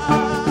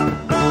dark.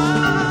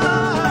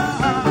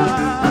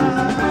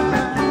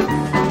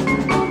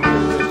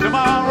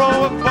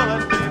 Tomorrow a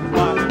bullet may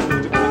fly,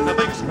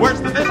 nothing's worse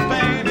than this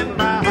pain in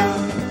my heart.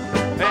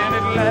 And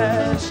at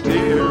last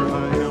here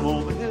I am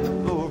on the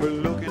hill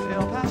overlooking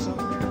El Paso. I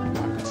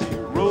can see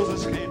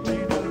Rosa's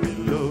Cantina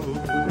below.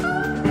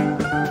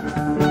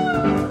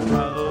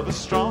 My love is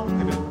strong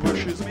and it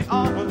pushes me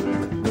onward.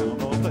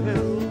 Down on the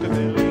hill to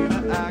Bellina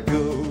I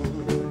go.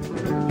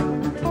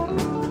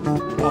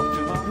 Walk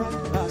to my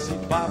right, I see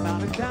 5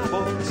 mounted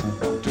cowboys.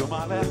 Walk to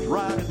my left,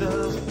 right, a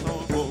dozen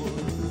or more.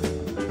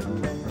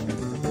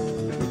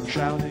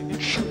 Shouting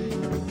and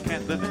shooting,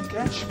 can't let them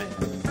catch me.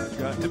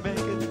 Got to make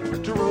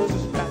it to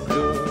Rosa's back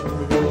door.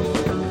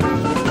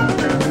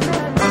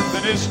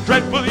 Nothing is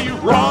dreadfully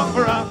wrong,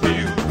 for I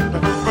feel the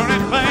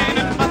burning pain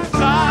in my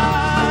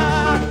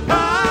side.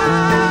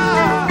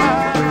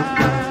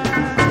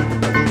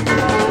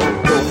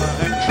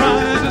 I'm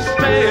trying to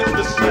stay at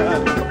the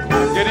side.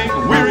 I'm getting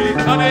weary,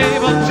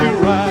 unable to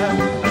ride.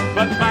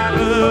 But my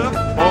love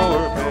for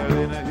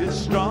Bellina is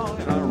strong,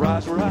 and I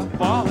rise where I've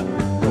fallen.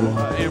 Though I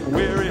am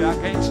weary, I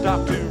can't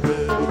stop to rest.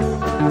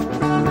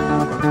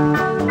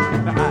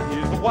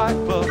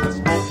 White bullets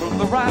home from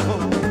the rifle.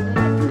 I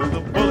feel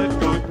the bullet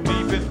go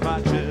deep in my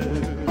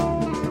chest.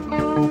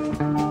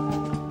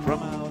 From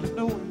out of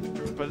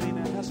nowhere,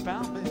 Bellina has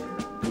found me.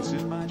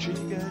 Kissing my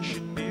cheek as she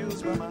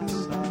kneels by my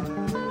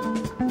side.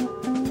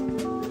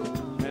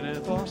 And her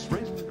thoughts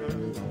race to her.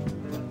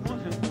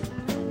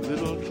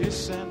 Little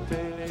kiss and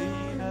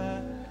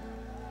Bellina,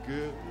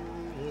 goodbye.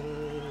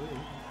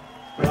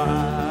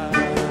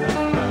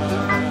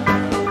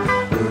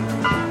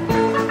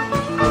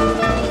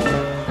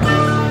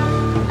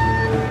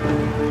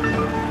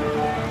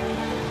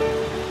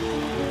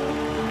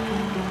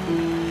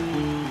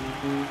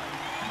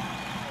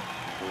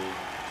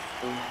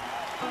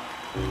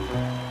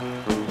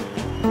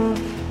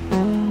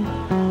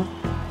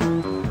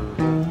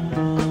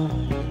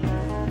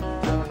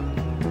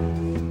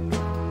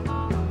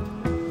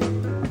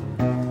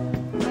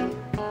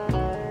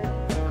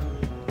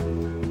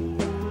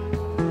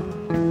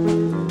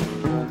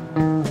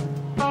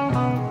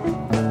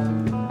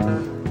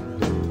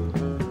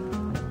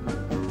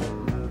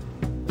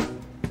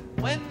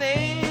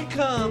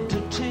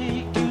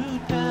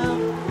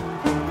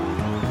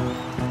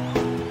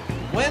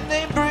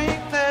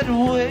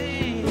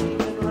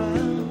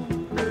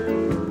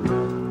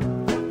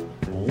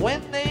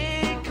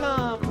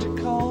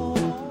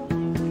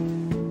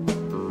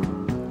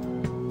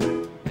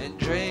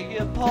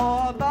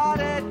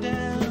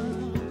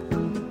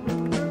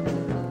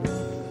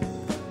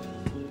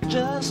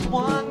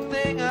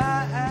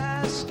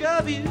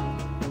 you.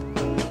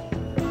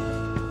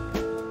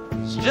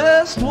 It's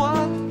just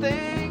one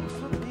thing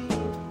for me.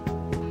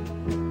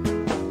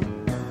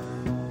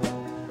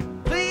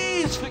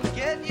 Please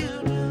forget you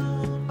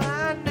knew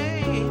my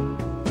name,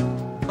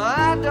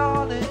 my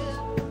darling,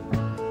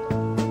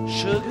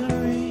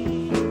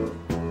 sugary.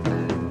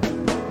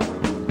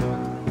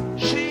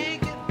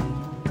 Shake it,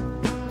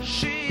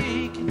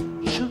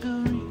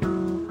 sugary.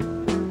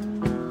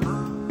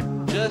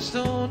 Just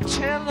don't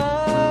tell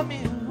them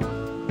you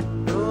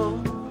know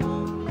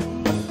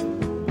me.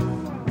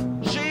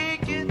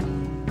 Shake it,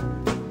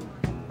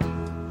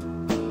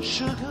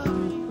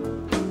 sugary.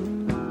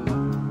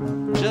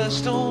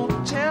 Just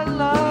don't tell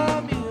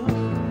them you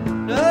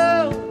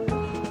know.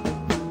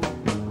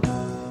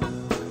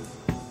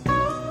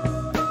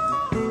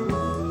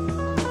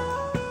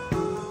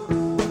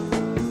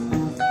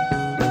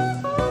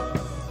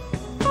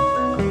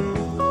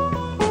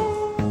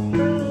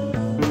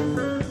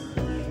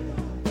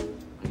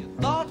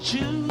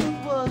 You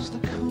was the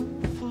cool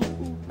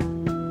fool,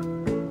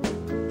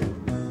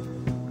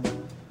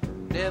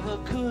 never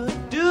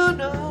could do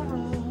no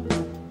wrong.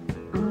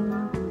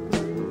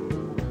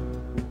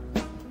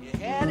 You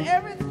had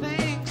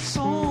everything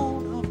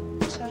sewn up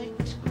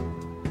tight.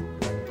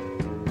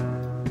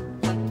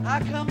 How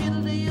come you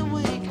lay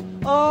awake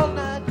all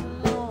night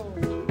long?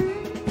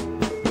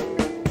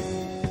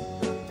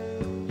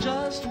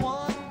 Just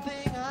one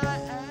thing I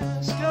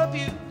ask of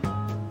you.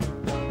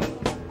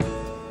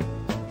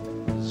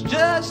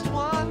 Just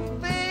one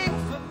thing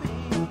for me.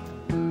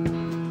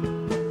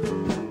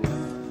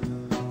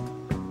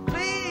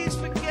 Please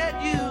forget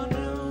you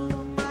knew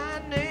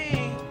my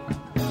name,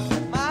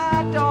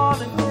 my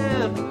darling,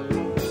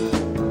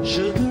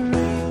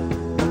 sugary.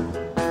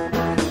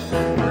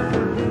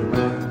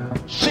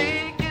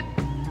 Shake it,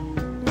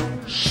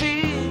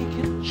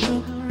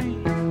 sugary.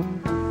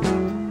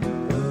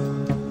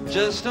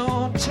 Just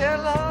don't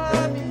tell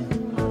them you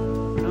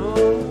know.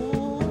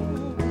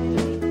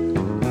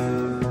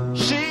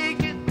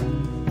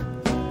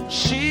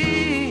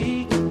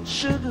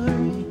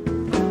 Sugary.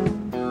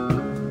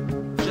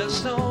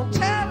 Just don't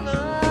tell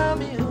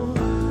them you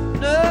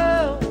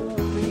know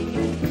me.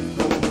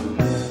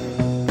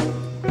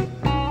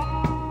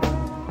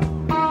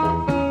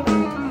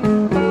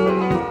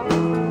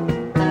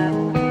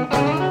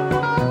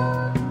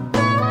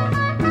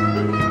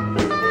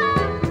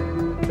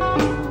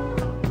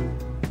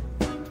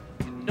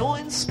 You know,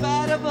 in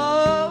spite of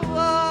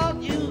all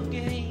you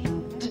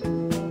gained,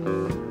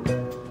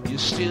 you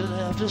still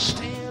have to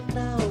stand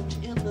out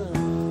in the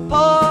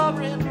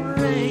pouring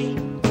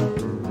rain.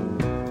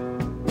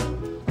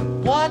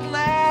 One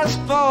last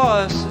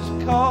voice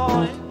is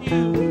calling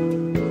you,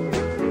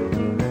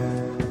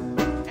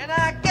 and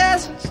I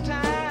guess it's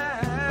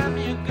time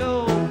you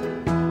go.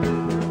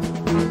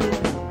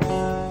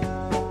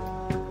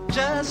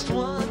 Just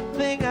one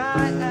thing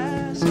I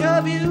ask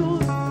of you.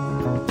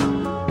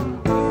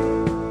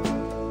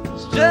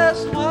 It's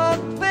just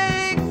one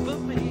thing for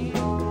me.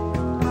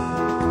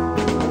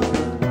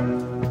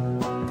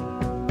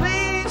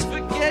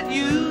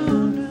 You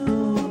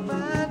knew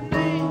my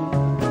name,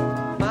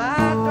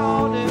 my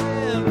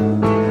darling,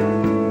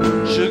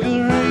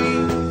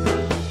 sugary.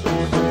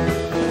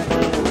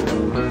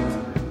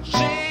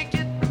 Shake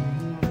it,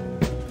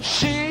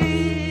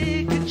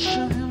 sugary.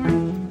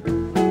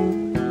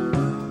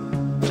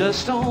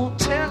 Just don't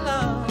tell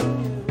them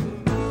you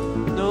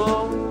know.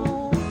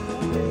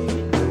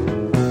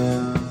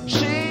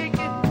 Shake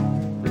it,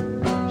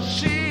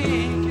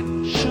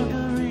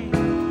 sugary.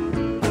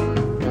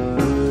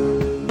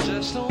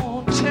 Just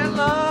don't tell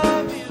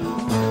them you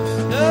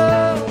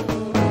know.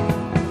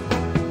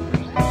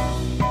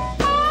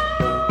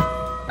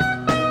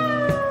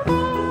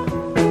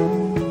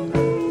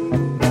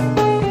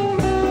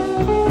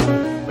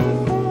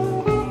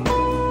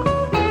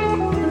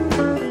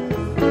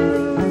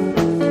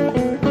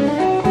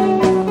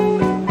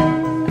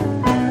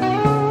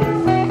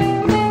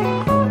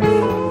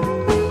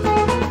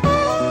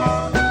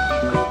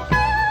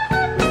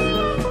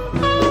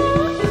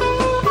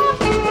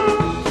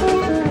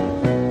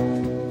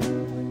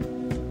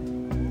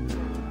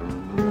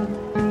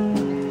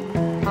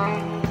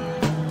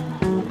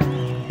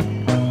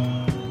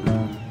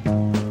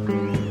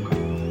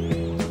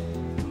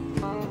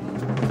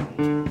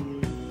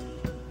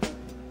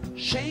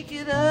 Shake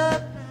it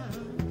up now,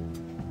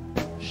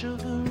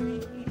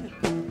 sugary.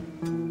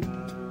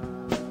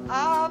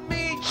 I'll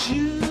meet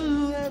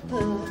you at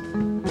the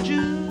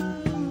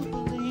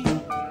Jubilee.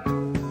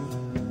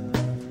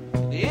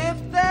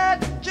 If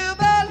that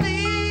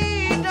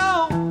Jubilee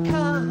don't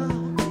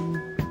come,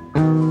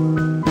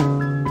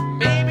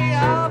 maybe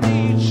I'll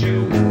meet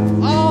you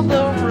on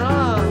the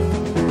run.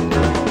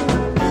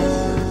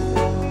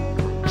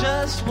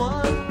 Just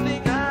one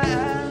thing I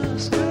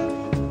ask.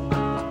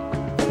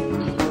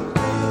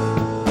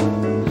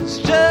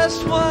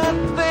 Just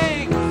one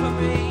thing for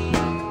me.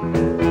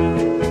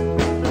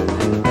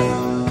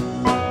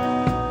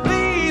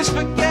 Please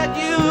forget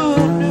you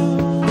knew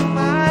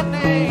my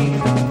name,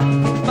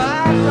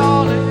 my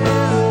darling,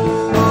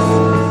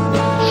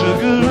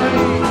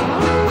 sugary.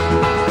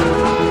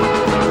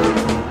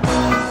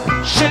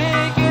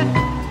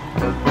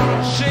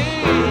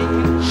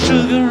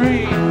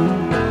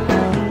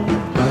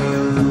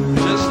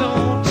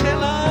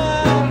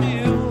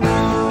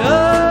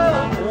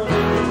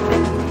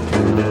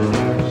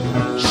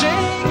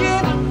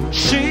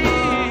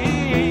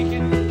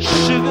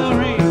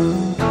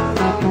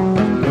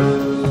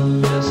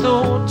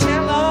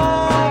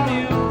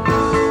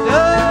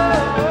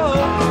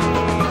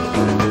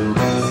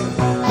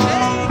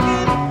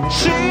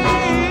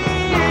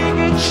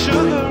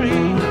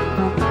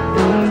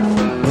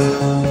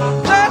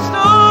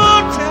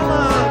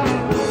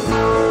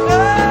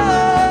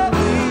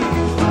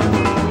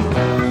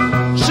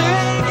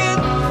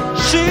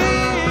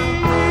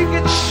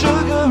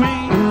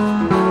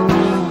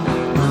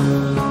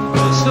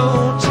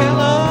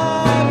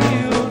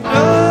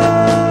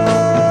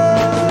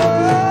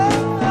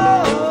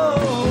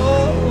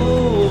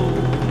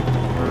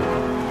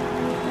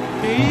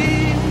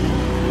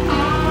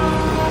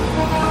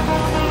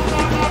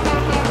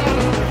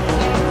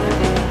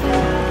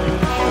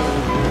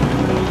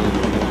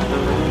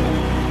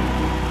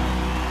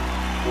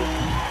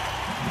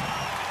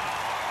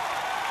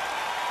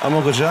 I'm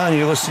Uncle John.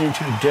 You're listening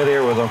to Dead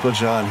Air with Uncle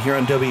John here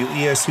on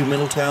WESU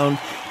Middletown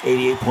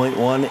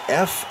 88.1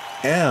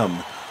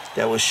 FM.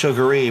 That was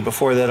Sugaree.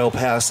 Before that, El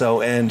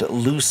Paso and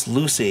Loose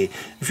Lucy.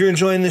 If you're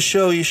enjoying the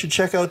show, you should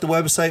check out the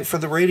website for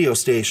the radio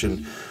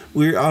station.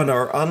 We're on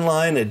our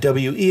online at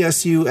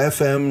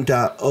wesufm.org,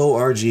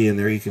 and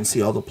there you can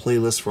see all the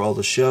playlists for all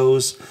the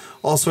shows,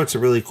 all sorts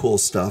of really cool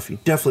stuff. You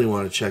definitely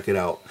want to check it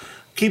out.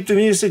 Keep the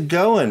music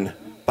going.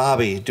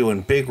 Bobby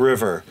doing Big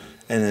River,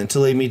 and then To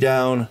Lay Me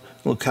Down,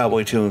 little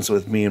cowboy tunes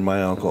with me and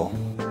my uncle.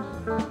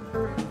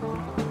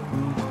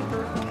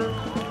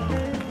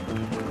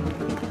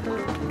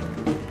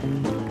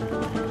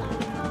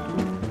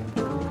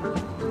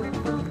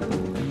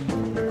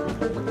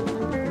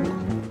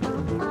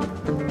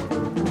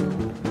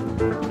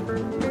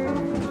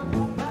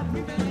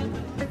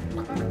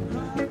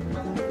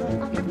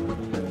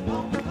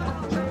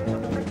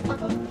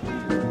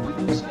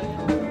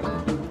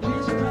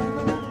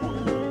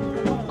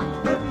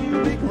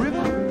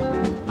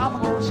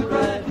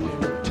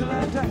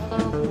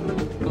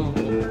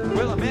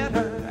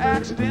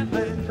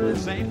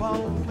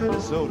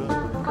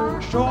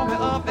 Show me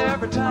up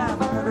every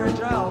time I heard her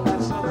drawl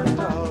that southern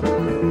dog.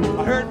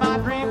 I heard my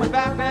dream went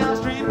back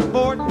downstream, the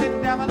board and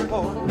bit down by the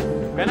port,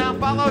 and I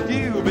followed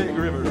you, Big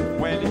River,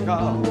 when you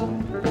called.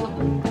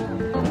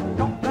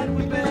 Don't let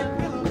me Big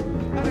Willow,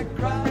 let it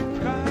cry,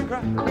 cry,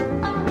 cry.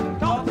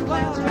 Don't the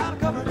clouds try to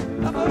cover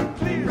up a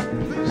clear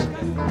blue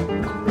sky.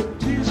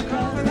 Tears are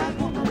crying for that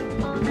woman,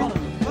 gonna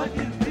flood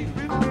you, Big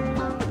River.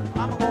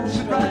 I'm gonna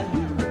sit right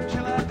here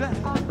till I die.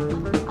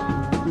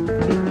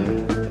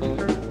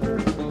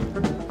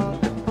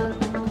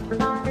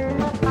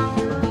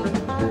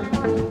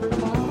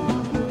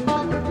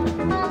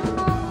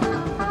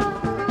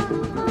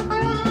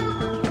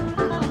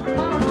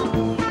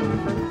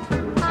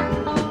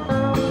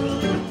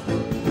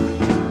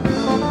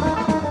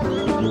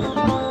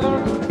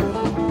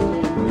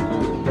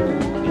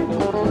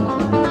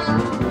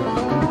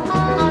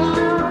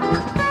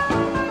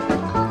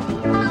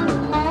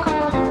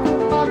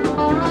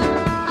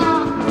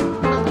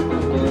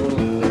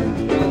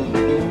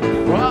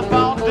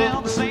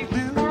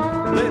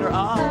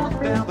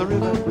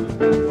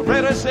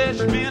 Said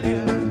she's been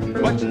here,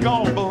 but she's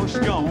gone, boy, she's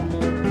gone.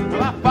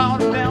 Well, I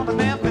followed her down to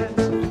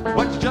Memphis,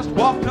 but she just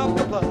walked up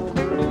the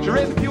bluff. She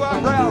raised a few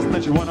eyebrows and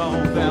then she went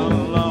on down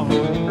alone.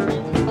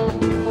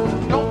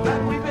 Don't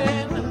that weep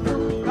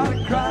in,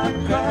 gotta cry,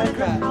 cry,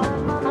 cry.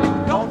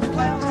 Don't the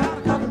clouds try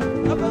to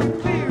cover up a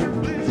clear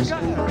blue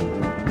sky.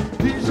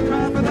 Tears are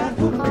crying for that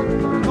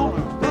woman,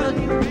 gonna flood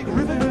you, Big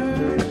River.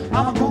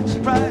 I'm gonna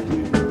sit right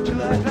here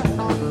till I die.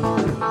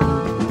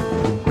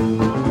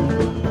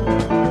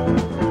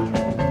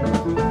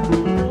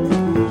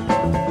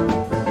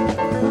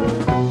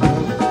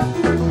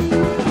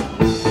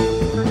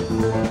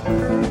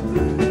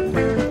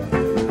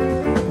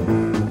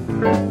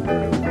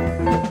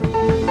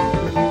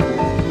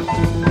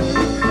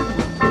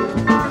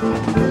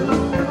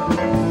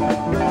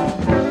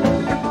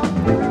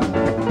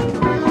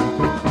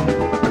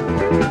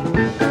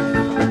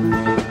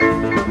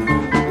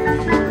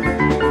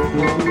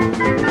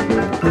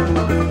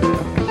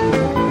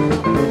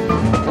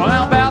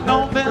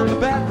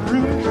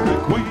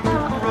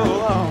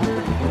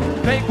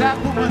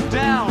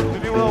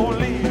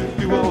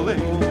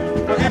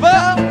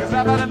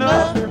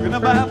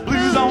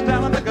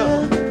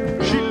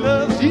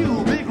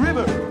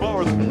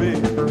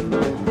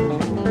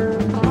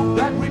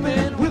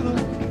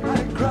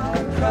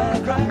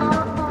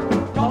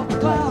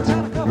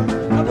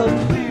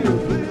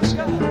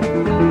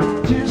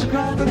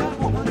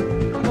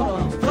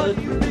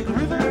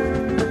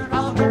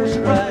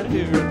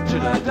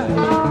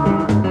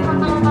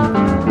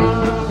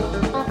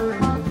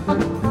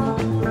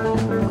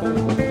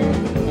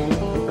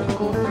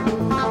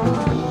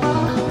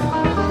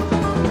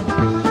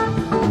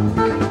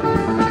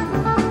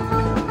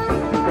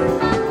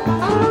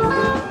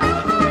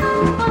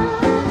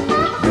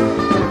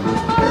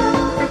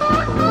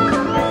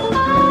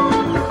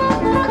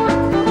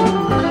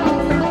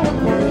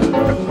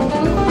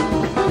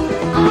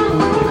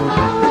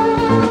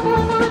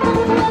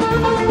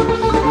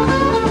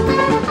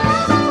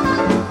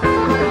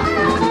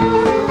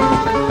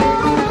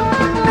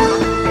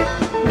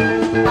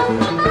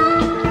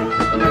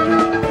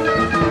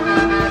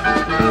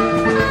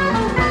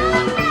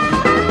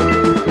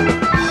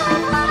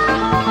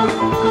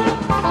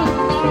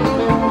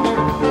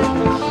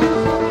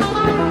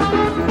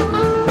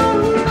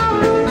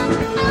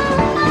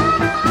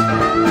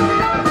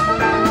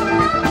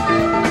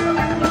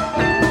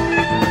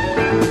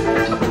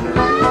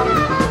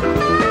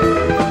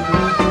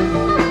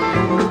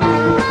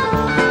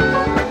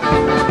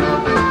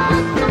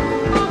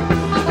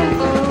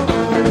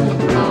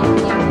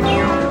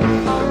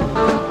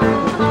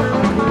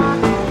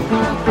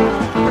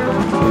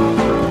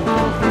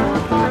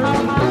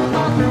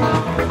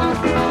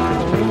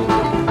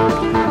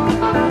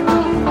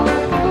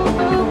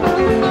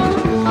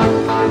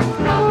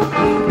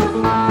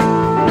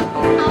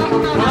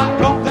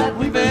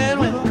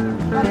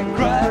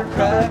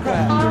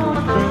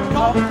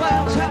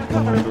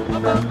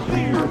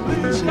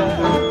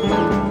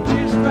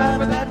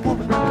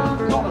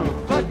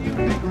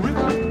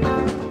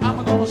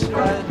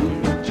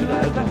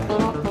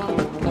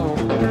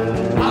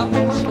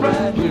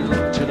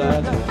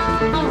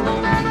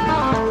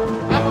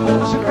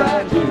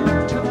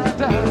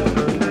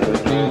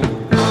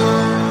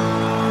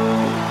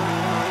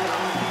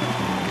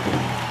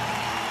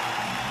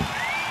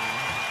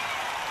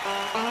 To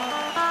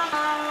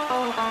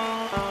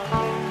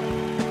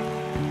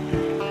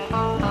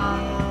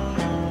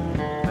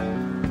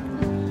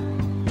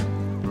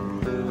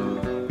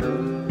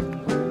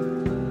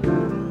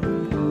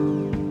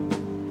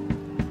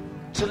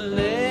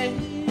lay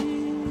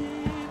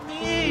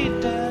me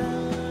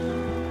down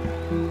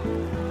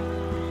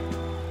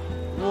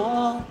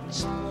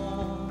once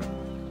more,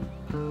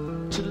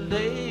 to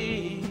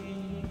lay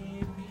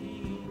me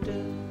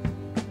down.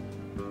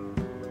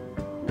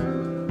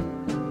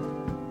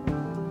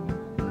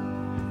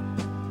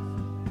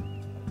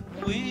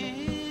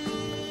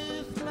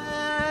 With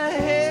my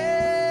head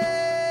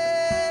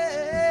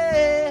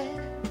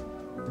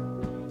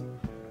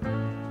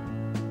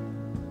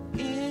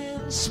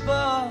in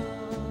sparkling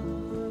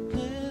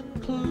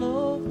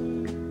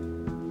clover,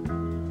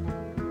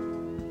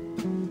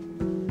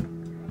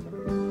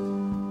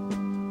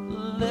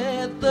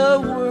 let the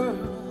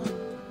world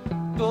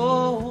go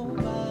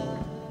by.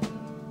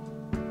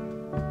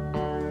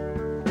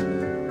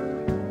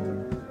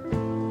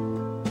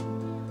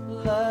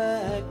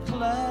 Like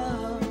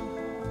clouds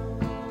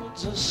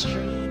are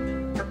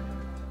streaming,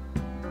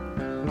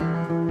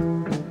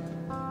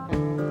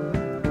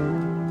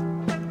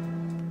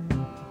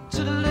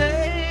 to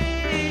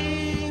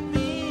lay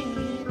me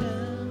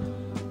down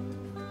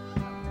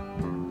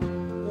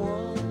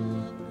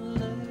one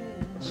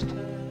last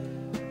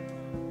time,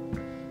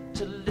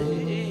 to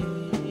lay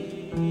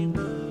me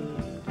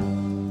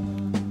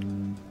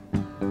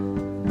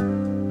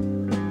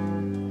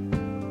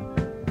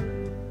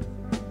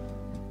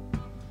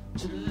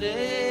to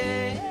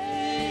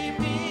lay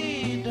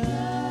me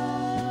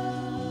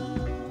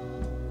down.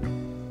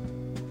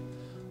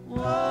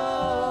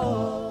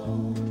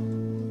 Whoa,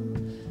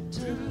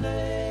 to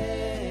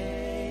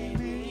lay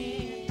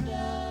me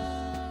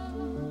down.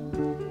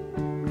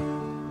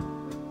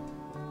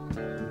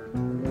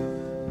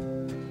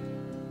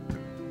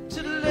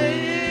 To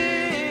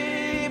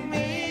lay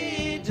me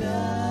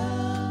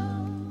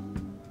down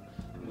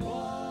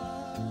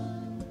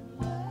one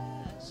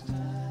last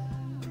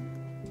time,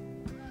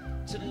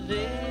 to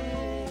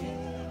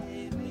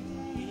lay me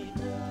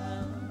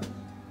down.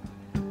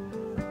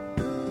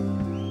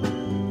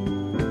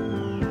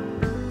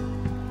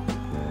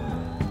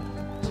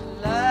 To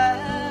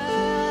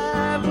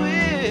lie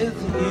with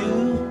you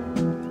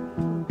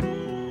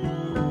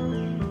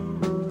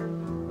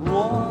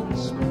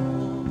once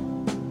more,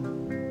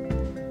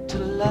 to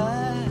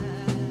lie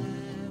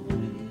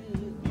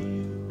with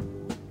you.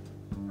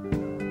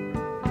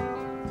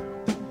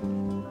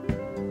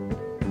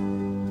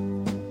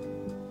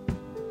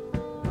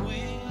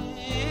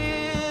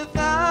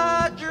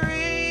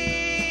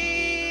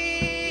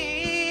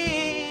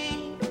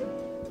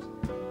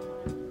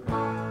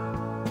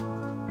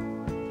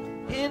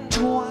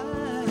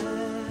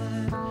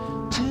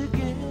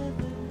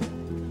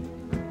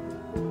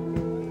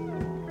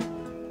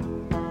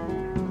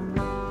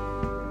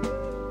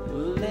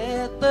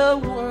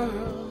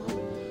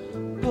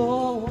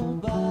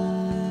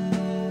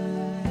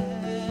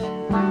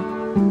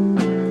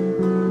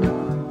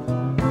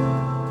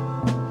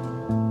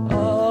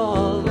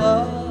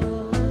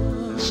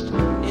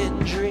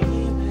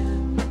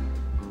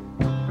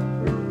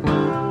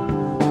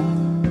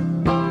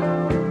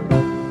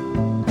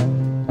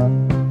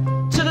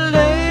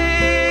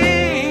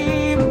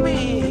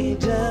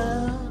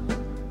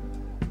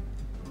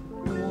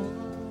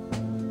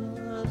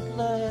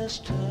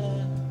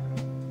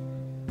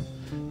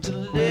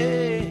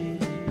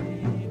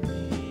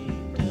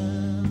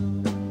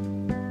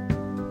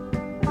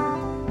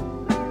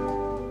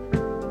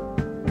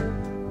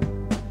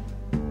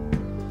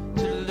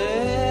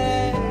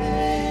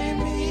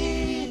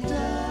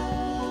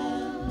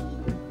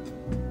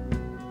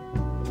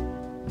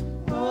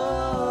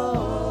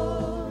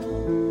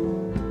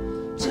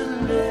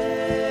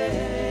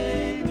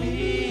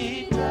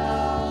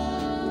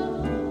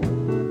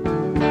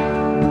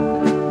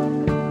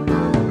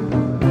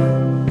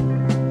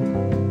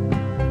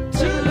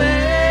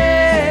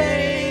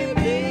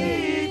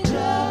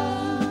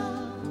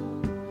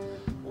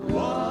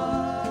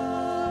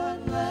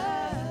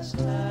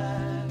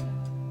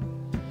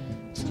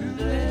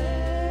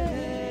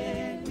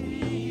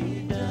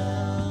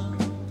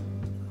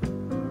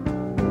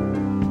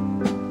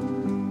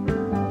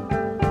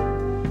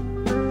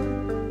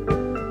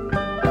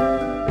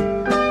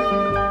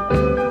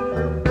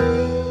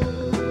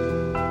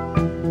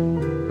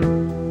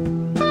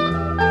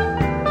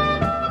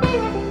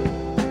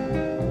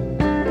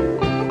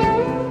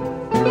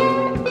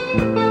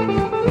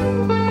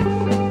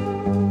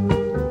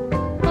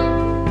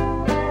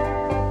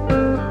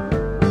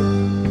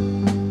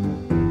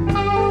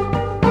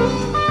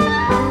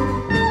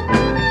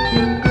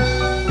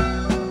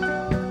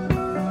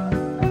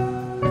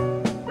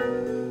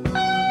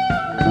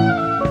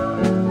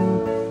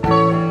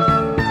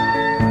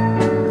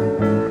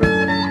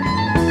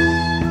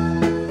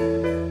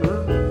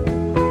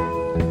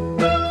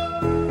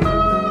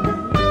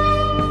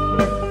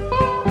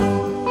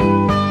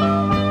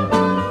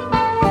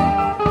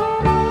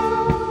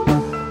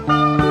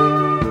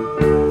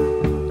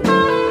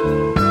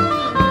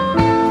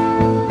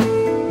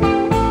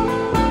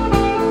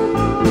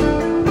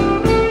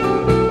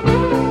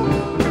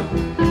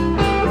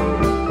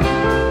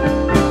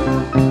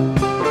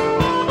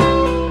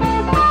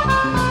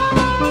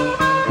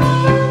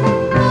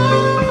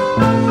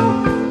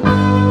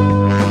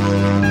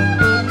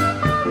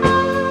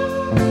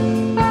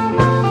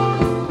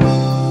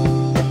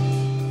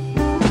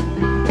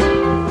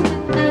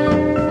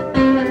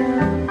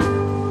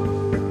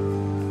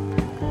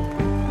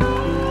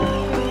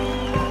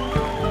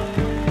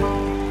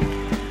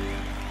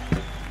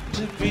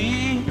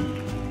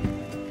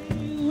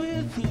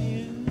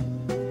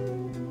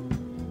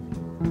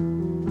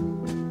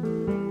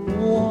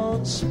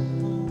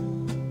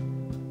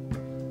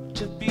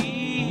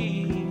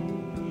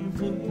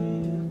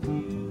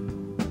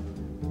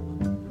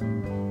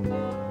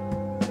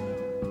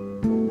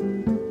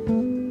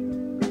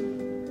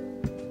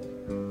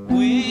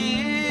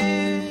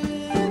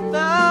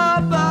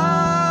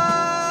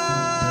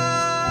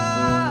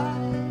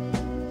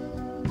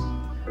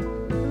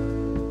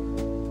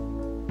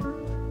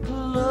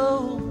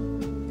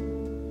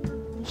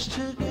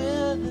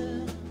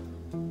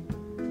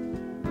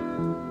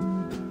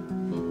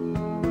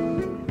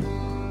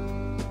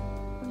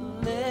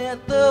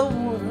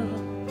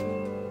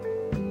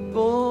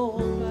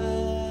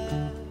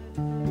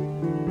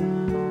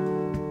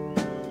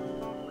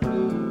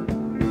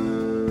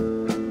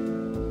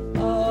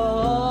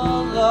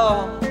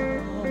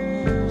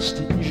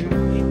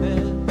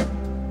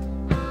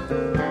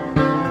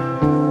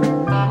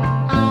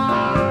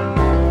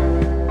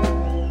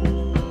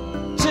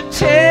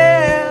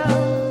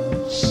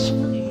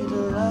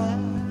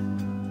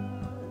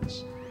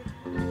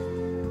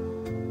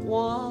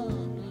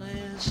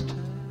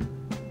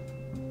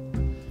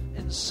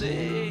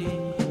 say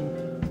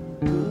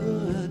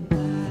goodbye.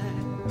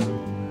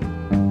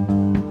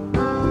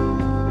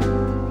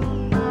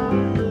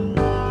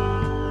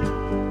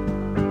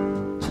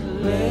 To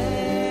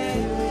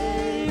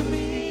lay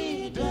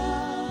me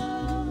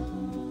down.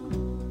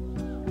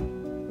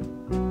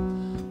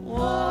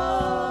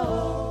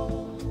 Whoa,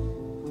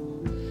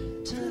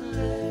 to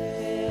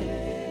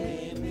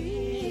lay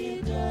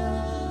me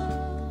down.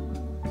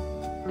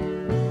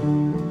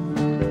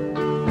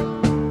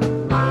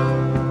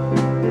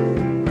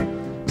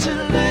 To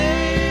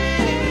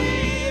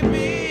lay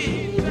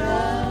me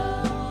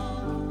down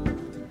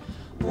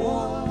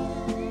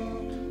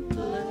one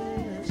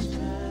last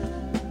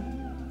time.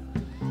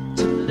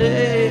 To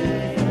lay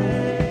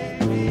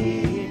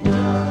me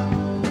down.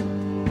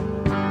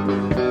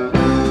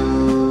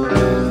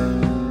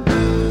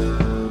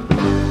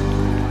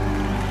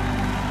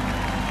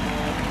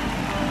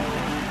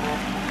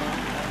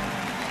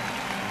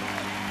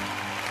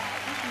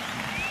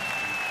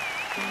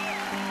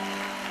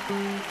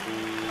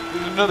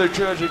 There's another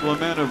tragic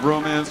lament of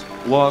romance,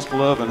 lost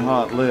love, and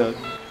hot lead.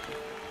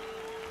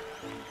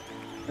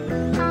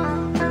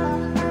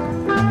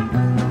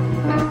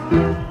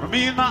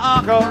 Me and my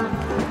uncle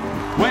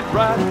went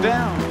right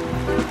down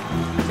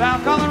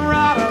South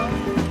Colorado,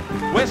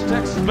 West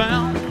Texas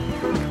bound.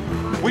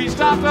 We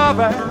stopped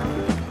over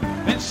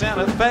in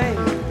Santa Fe,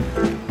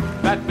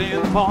 that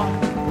being the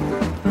point,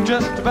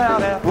 just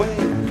about halfway.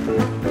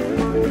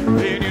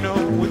 And you know,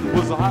 it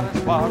was the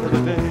hottest part of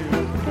the day.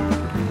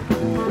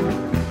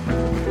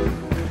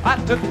 I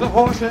took the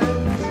horses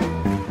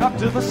up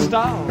to the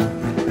stall,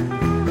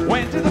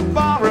 went to the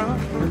barroom,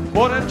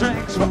 ordered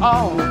drinks for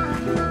all.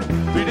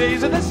 3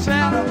 days in the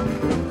saddle,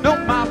 no,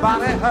 my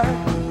body hurt.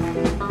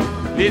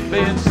 It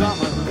being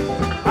summer,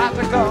 I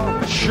took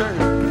off my shirt,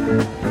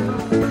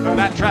 and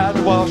I tried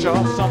to wash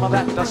off some of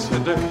that dusty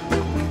dirt.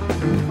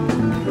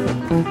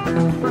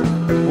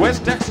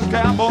 West Texas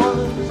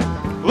cowboys,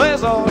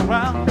 lays all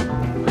around.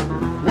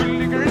 We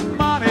liquor and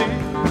money,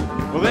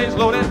 well, they's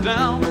loaded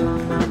down.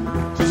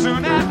 So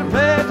soon after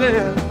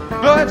payday,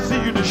 no, it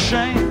seemed a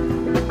shame.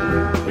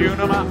 You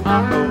know my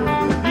uncle,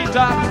 he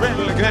started a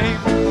friendly game.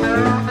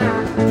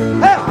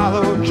 Hey,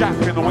 hello, Jack,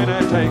 in the winter,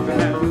 take the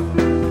hand.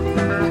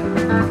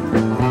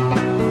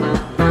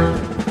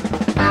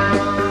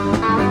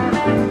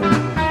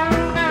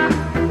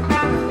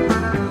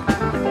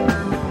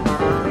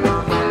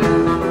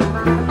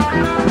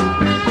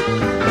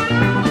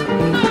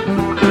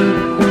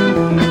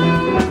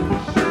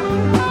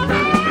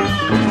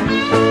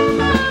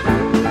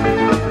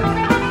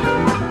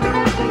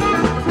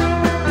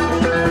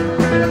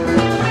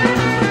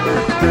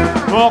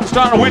 Well,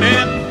 started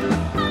winning,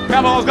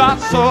 cowboys got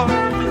sore.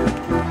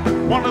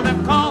 One of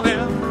them called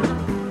him,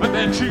 but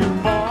then cheated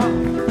more.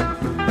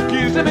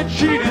 Accused him of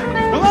cheating,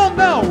 well, oh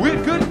no,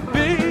 it couldn't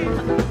be.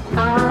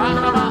 I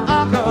know my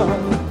uncle,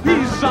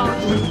 he's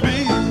honest as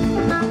me.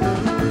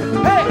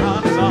 Hey,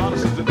 honest,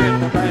 honest as the dead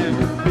man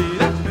can be,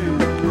 that's me.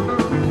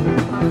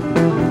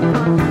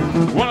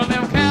 One of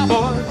them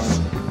cowboys,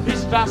 he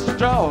starts to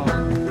draw.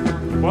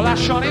 Well, I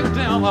shot him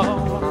down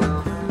low,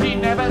 he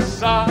never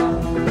saw.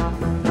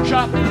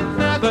 Shot me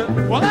another,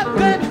 well, that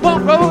then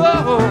won't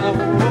roll.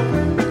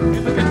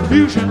 In the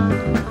confusion,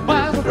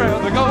 miles of where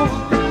they go.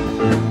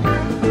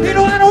 You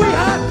know, I know we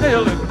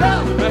hightailed it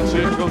down to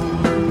Mexico.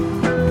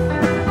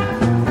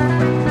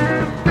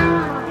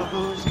 Love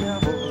those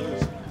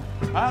cowboys,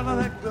 I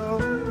let it go.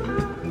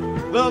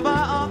 Love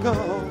my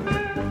uncle,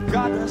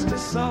 God rest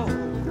his soul.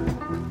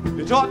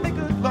 He taught me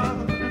good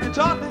love, and he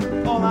taught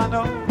me all I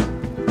know.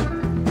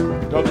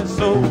 Taught me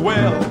so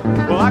well,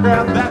 well, I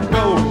grabbed that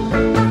gold.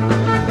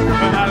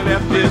 When I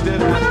left his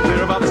dead ass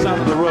clear by the side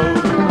of the road.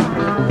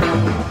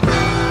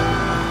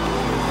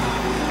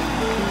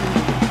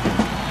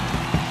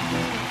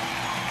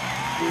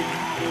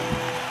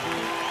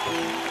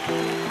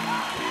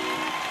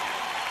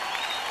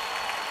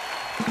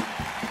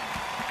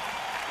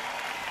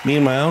 Me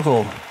and my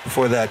uncle.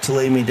 Before that, To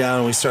Lay Me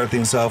Down, we start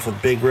things off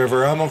with Big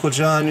River. I'm Uncle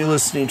John. You're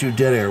listening to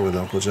Dead Air with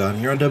Uncle John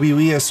here on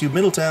WESU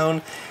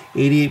Middletown,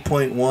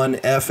 88.1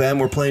 FM.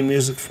 We're playing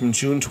music from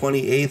June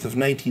 28th of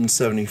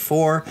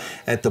 1974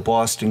 at the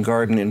Boston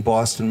Garden in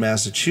Boston,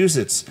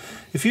 Massachusetts.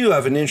 If you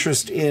have an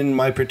interest in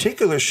my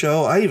particular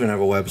show, I even have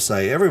a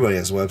website. Everybody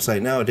has a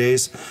website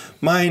nowadays.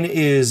 Mine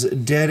is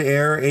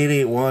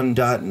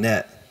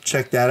deadair881.net.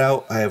 Check that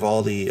out. I have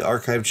all the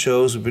archived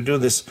shows. We've been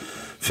doing this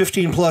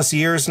 15 plus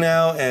years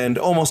now, and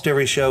almost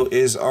every show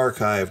is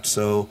archived.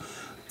 So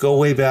go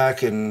way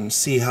back and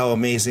see how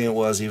amazing it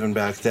was even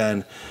back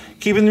then.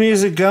 Keeping the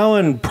music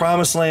going,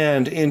 Promised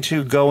Land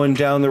into Going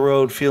Down the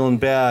Road Feeling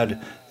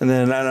Bad, and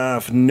then out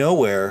of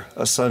nowhere,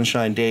 A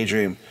Sunshine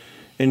Daydream.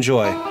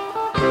 Enjoy.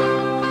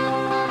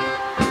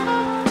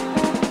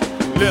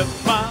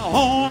 Left my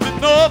home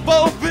in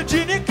Norfolk,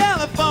 Virginia,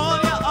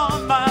 California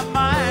on my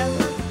mind.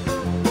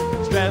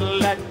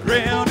 Straddled that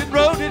grounded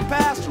road and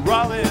passed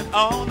Raleigh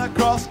on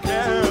across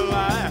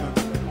Carolina.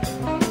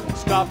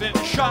 Stopped in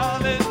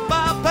Charlotte,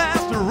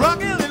 bypassed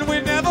Rockville, and we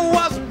never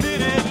was a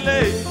minute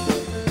late.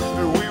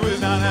 We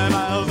was 9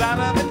 miles out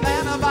of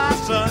Atlanta.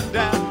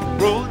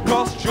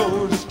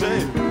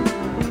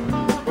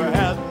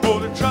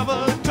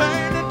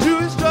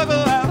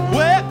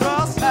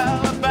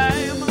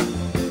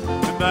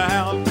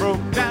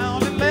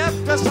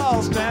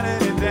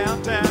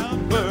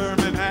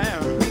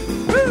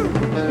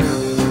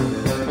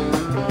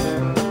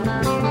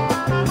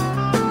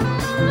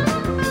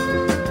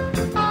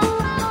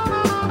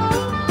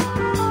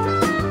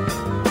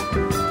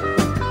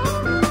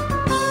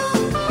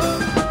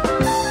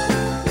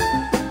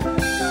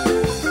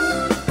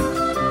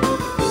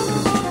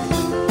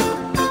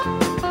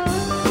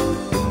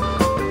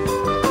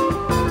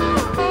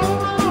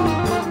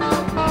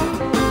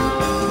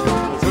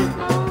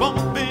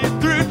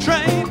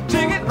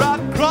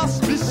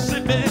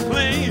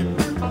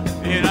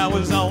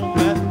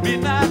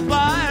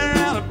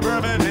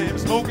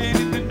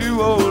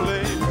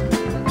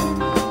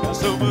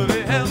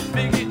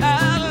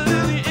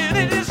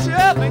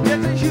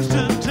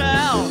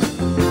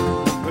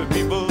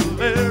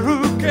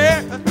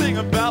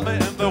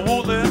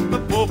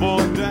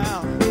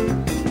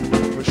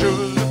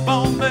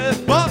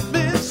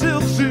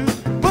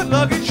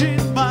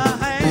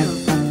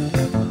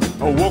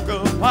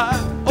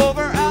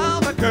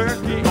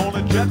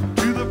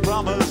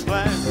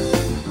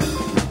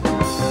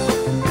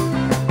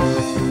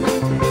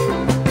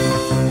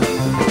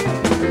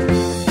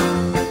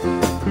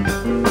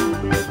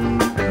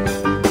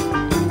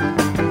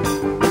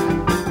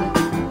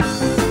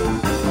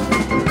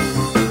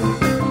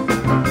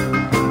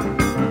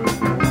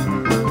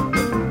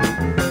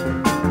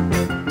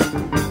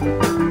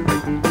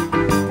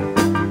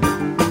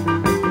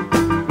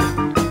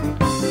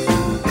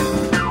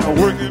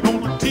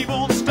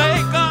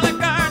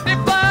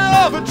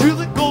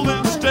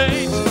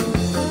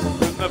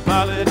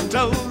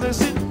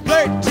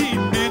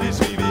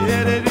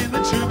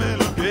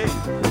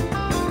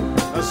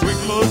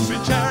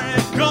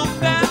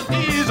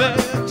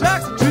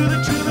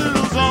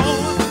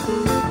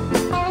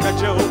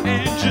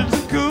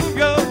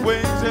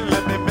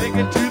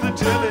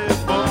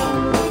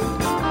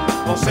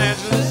 Los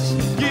Angeles.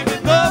 Give me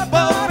the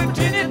boat,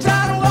 Virginia,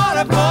 tidal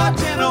water for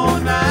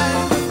 1009.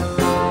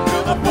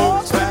 Tell the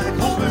folks back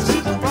home, this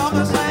is the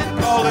promised land,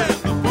 calling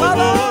the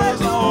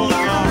brothers on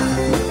along.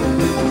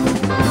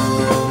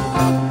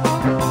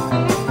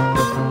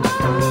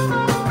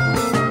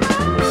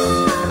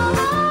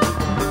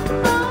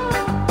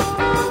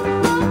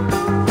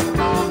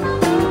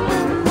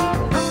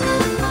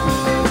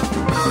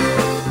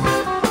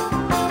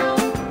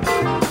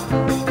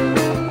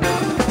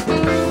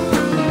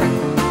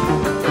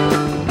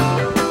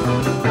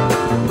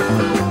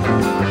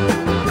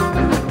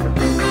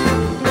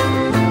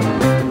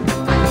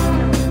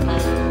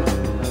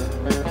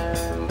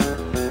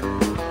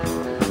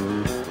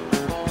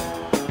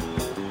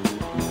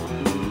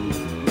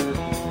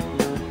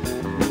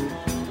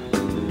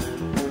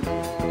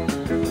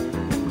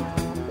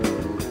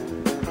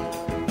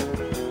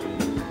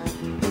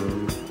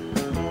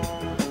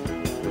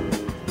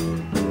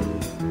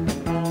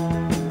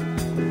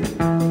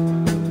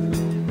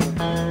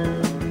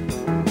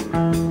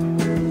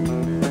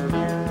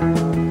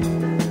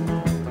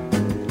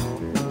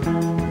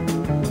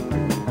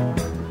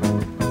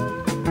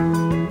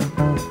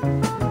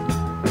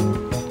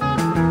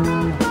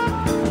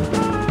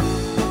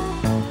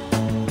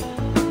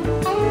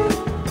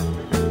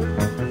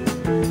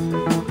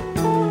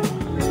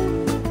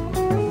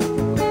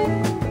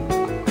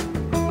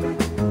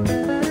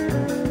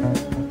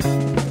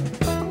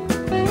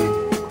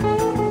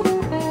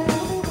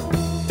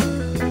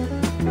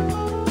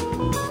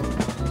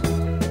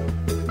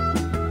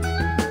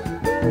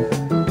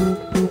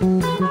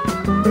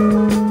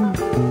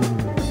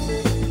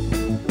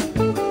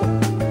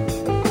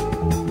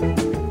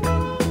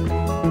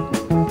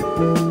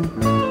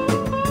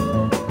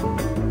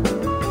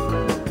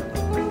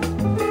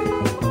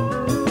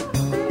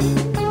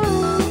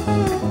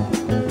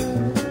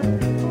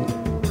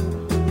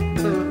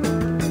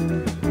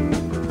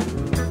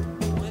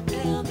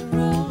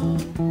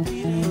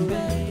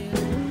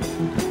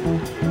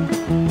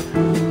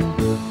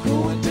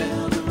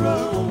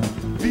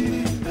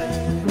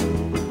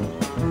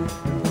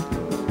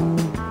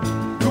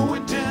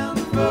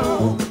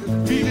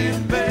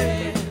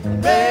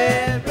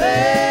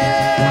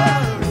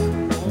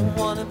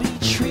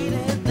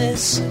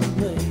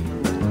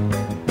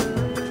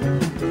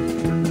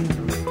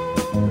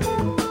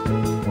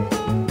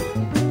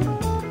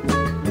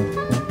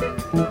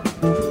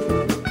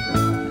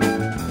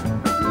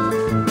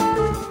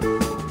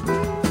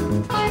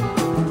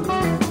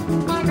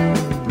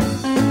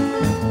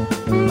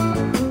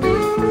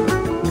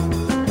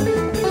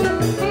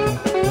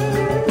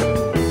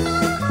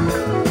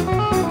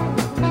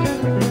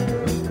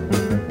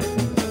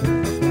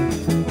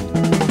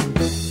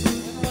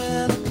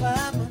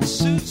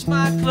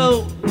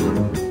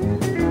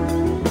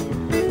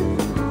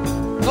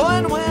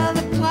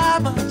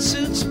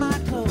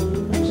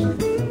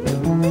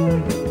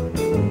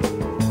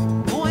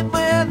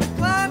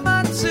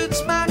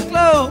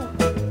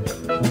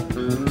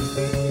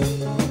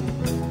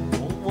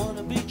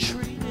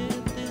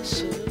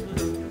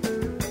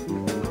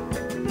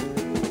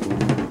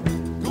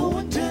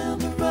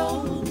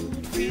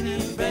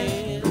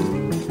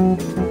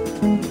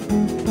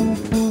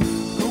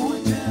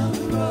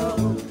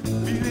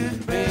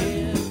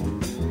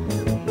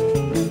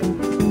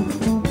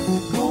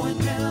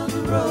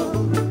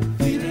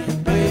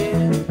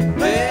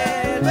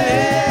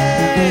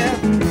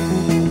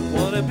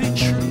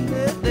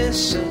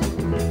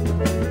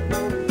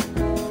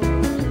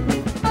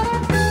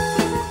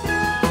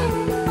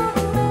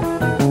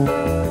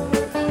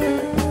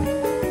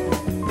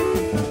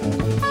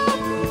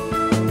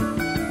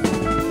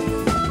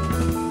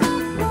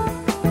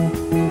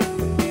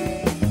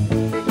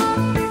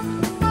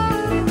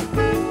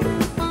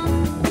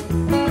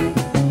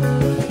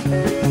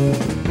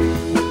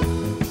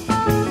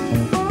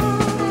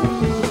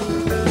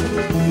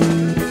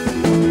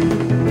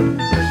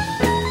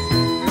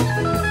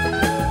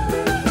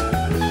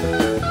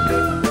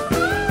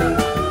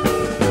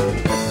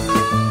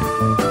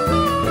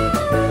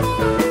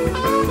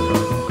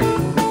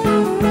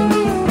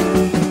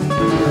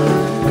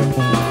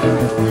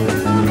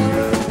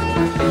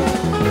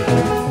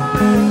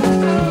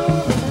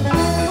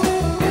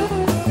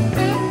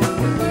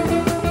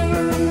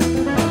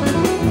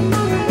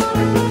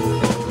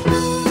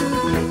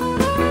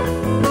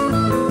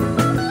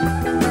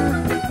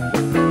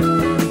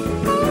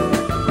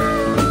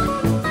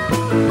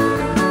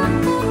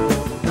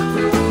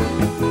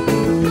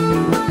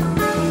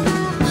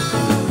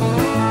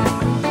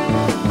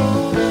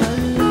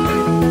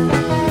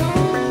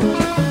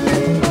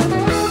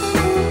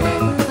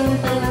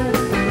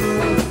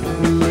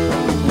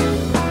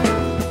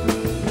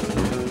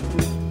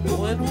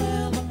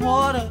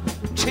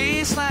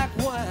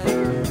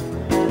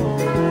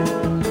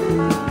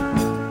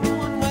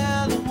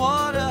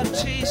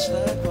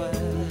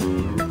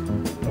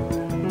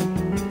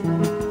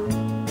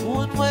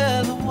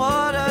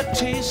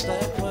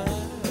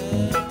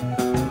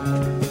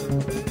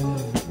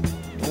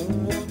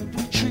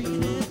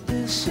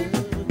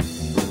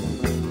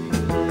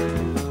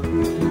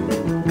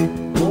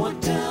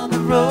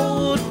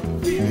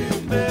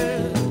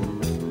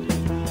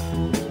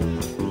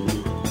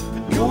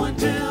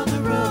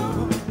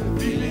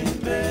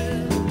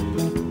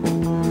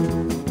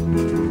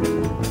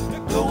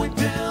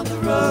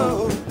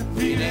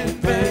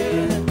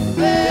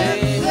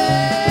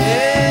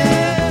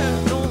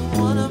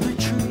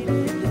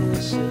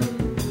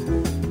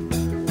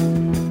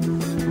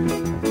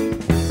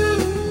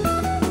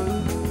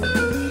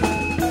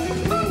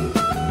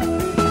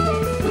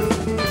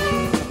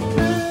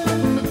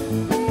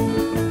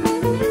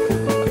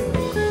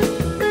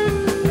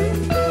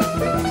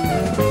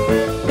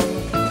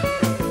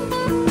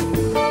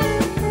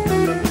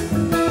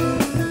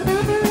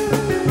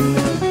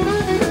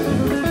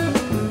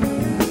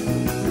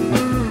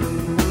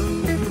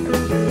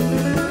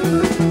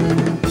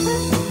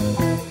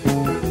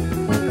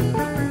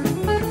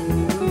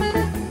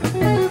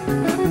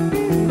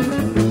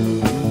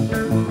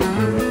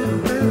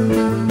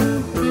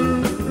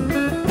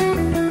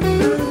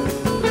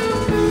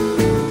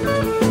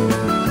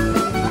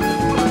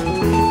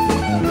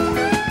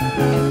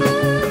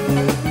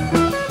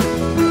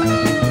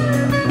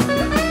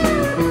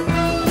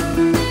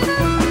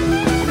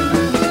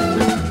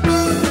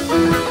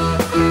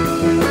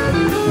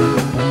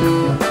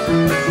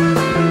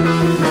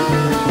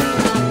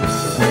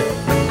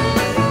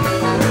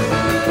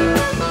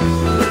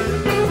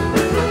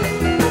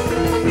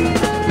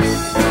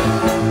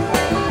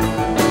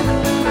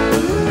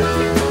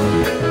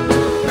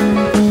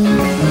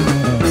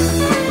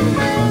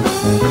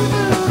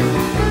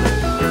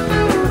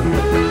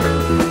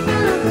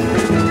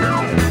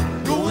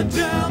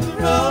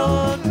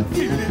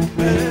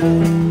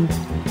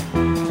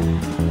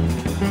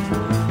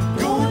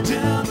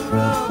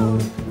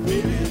 road,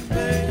 feeling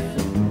bad.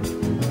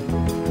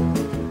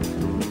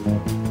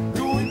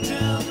 Going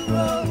down the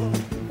road,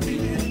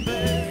 feeling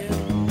bad.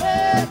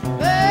 Bad,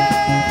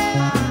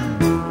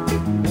 bad.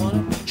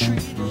 Wanna be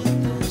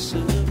treated this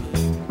way.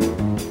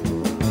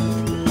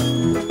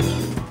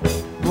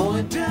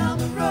 Going down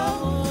the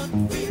road,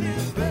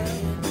 feeling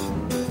bad.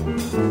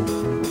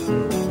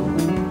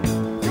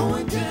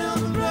 Going down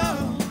the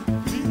road,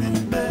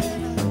 feeling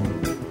bad.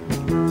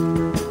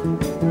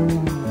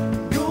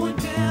 Going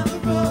down the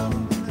road,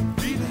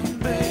 feeling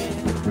bad.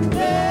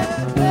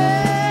 Bad,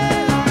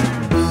 bad.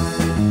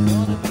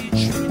 Wanna be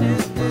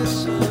treated this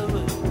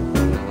way.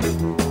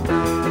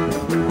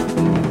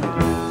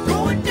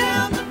 Going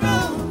down the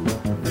road,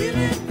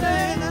 feeling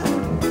bad.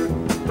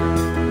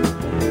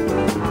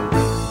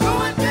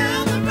 Going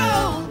down the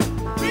road,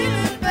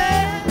 feeling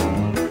bad.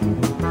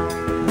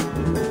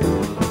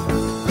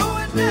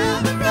 Going down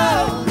the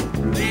road,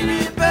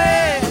 feeling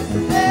bad.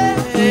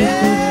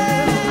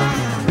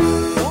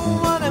 Don't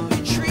wanna be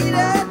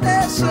treated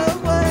this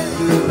way.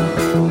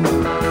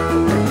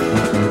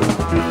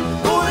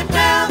 Going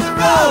down the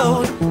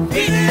road,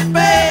 feeling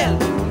bad.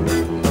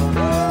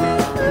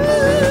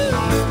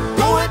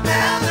 Going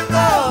down the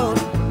road,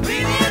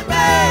 feeling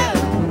bad.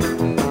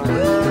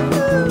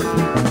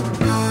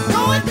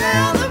 Going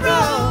down the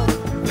road,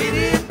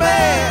 feeling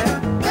bad.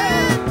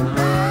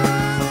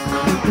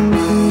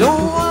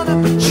 Don't wanna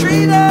be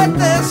treated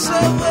this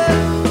way.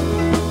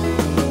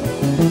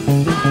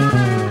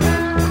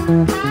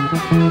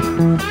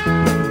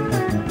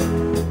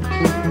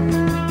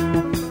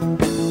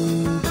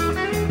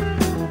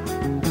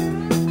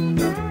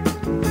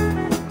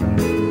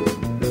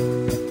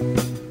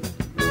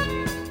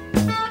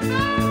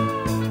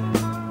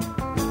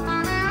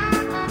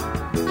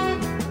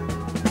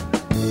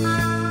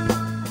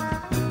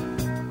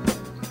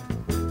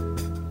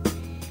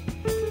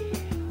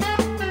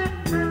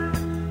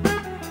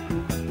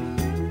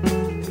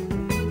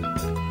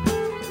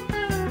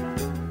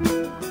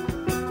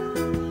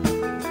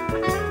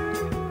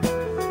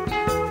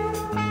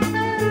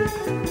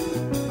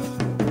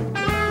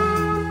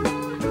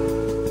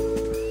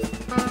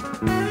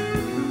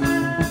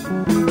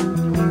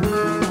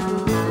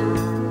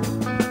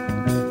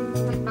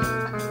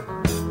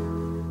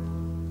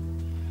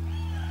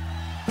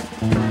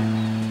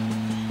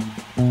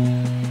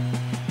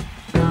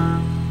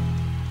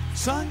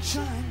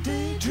 Sunshine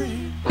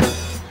daydream,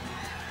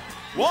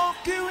 walk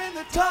you in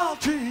the tall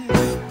trees,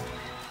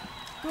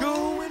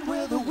 going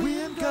where the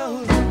wind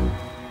goes,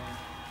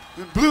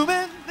 and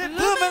blooming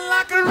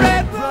like a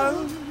red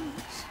rose.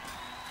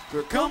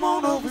 So come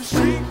on over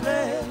street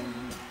left,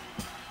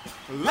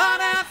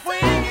 light out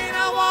swinging,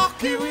 I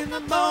walk you in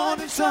the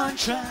morning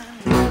sunshine,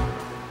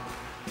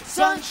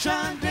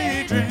 sunshine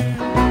daydream,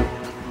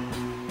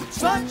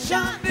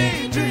 sunshine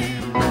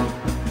daydream.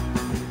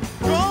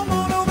 Come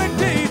on over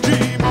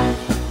daydream.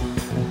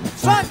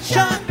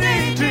 Sunshine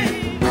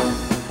daydream.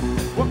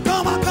 Well,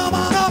 come on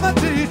over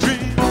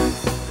daydream.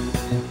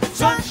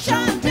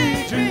 Sunshine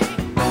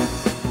daydream.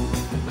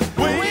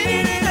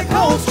 Waiting in a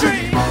cold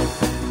stream.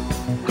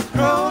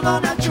 Roll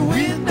on out your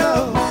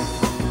window.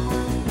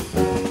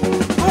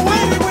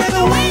 Away where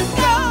the wind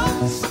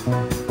goes.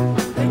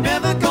 They're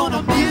never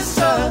gonna miss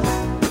us.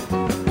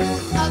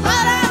 A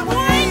lot of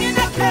waiting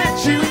to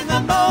catch you in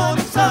the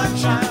morning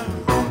sunshine.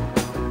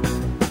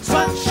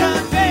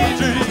 Sunshine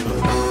daydream.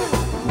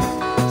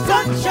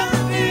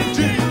 Sunshine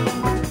daydream.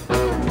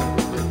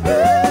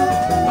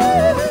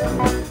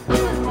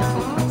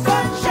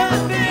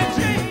 Sunshine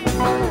daydream.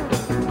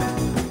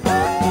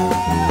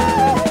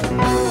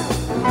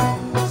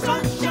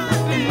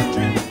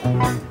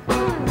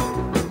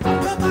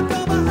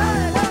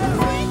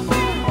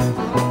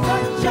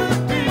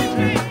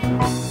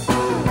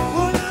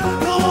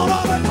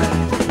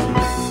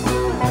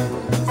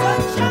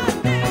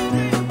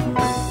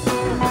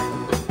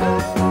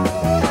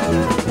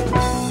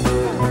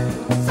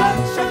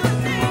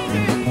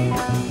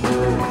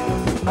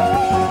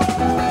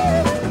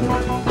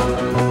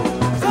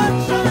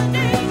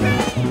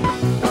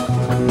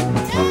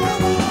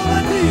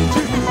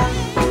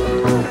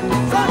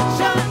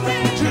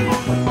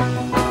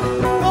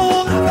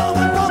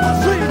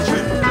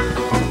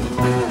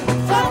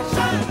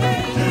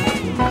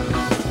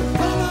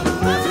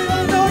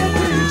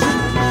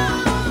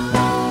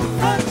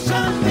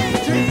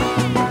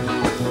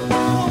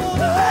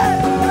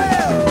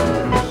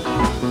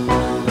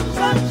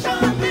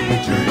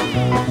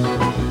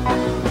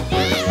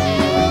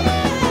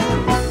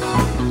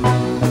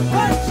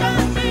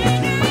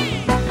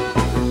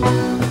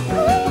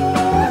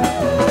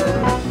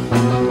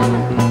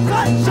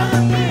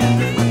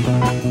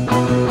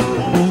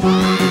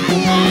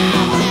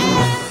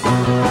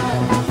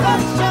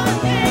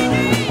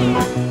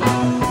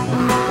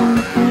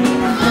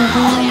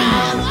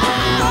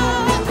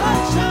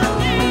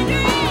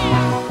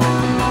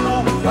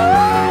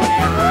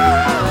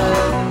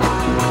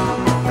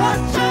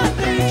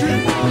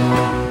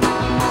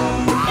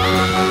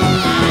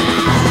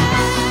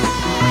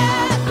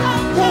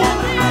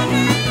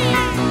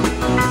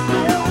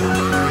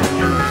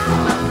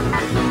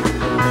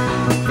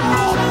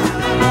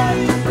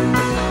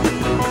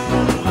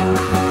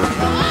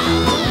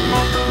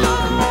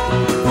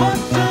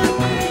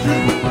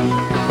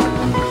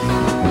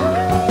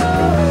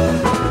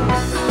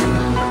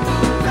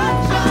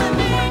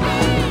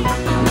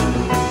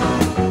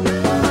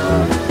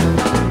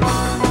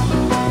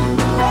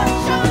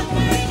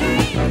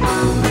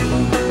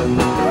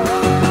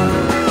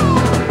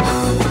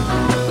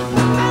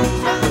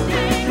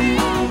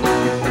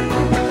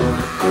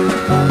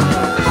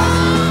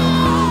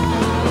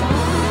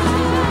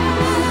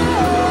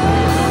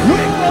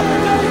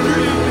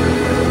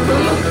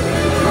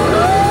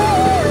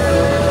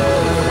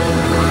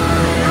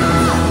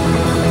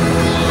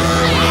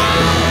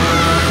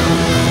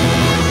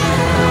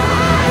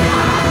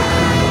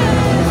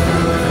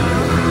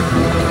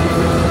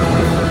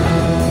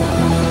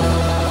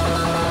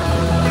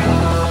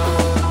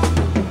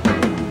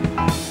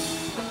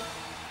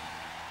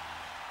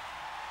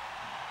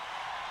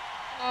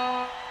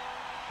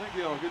 Thank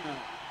you all. Good night.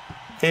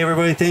 Hey,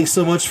 everybody, thanks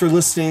so much for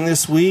listening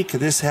this week.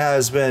 This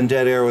has been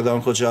Dead Air with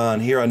Uncle John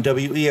here on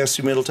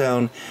WESU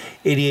Middletown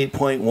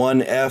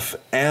 88.1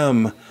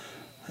 FM.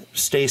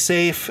 Stay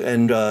safe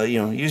and,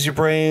 use your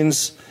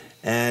brains,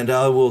 and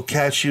I will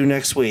catch you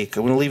next week.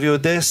 I'm going to leave you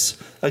with this,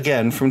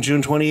 again, from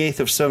June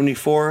 28th of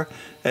 74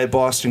 at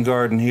Boston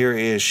Garden. Here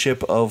is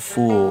Ship of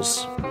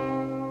Fools.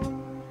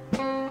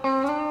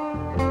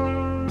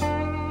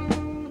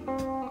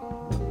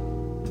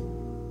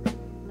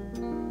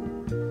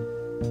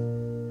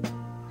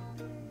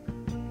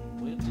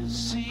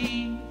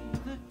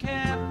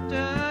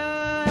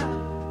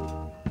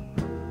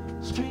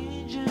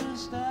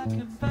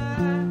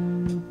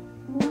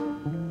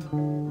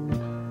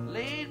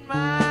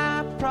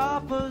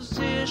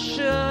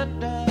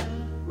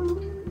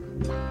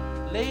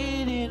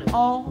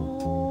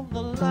 On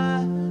the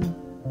line,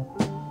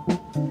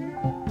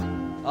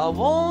 I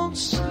won't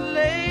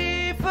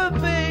slave for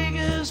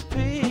beggars'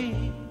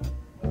 pay,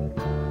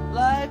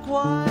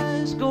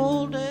 likewise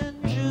gold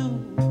and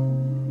jewels,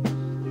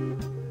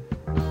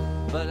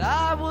 but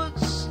I would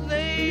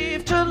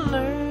slave to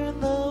learn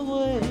the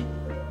way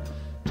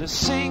to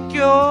sink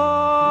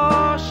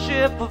your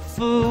ship of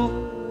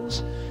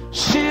fools,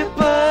 ship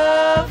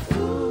of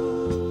fools,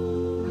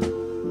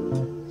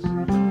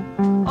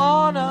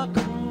 on a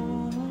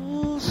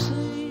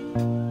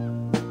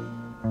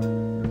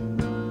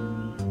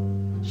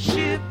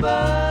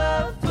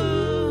of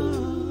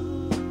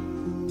fools,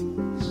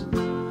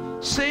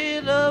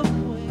 sail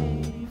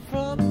away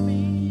from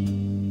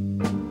me.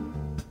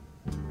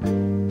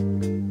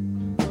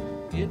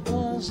 It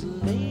was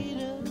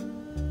later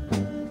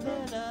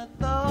than I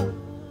thought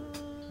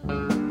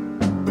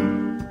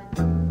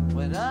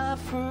when I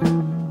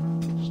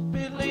first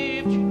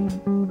believed you.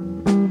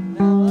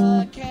 Now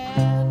I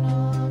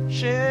cannot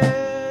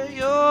share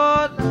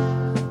your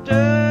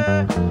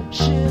laughter,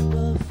 ship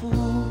of fools.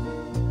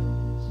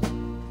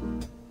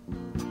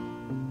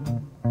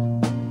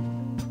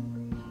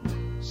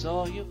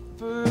 Saw your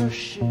first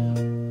ship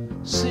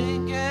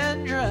sink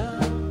and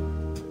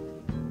drown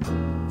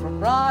from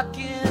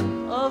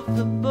rocking of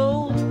the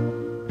boat,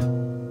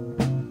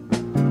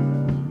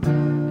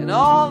 and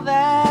all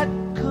that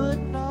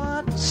could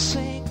not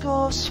sink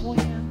or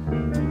swim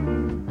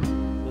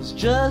was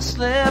just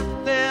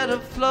left there to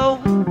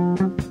float.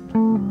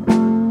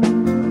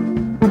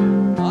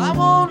 I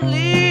won't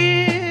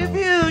leave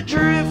you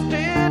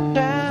drifting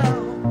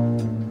down,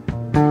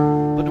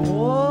 but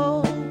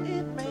whoa,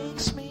 it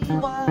makes me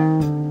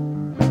wild.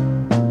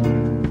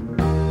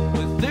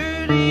 With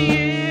 30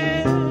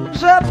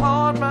 years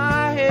upon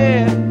my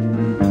head,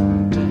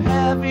 to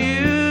have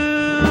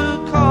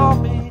you call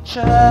me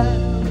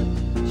child,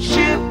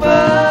 ship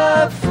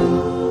of fools,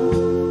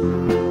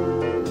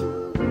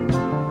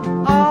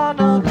 on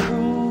a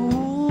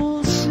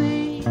cruel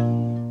sea,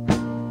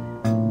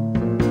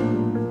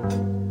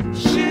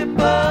 ship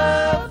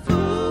of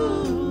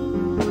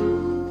fools,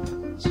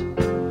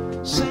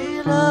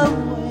 sail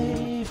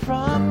away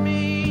from me.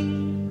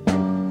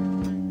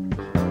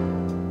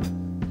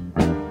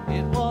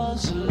 It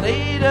was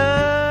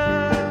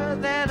later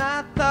than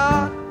I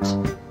thought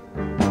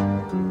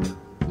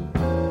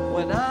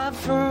when I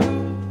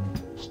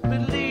first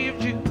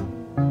believed you.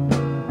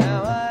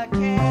 Now I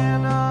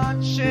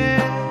cannot share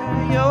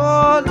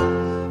your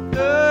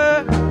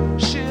laughter,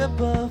 ship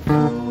of fools.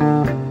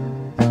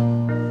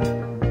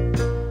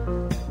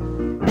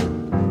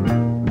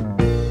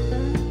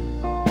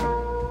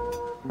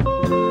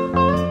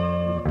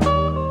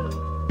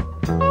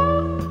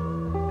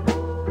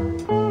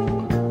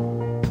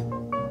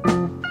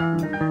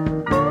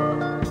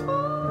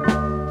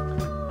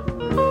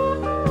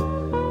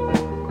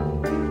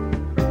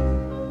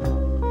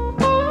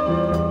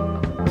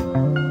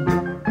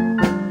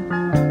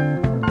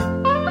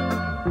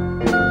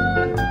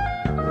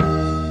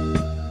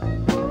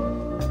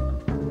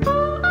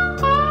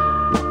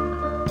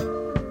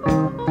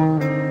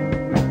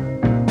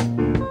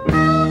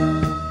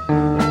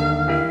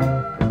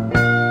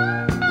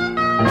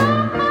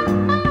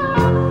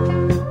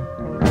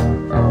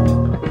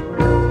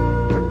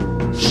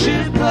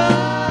 Ship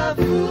of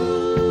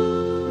fools,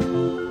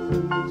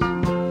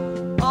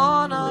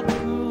 on a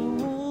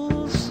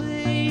cruel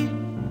sea,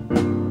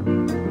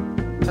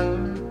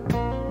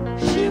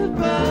 ship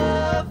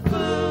of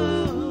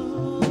fools,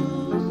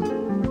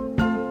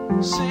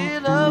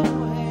 sail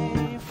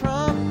away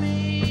from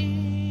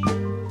me.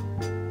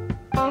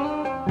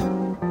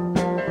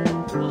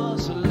 It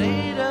was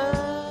later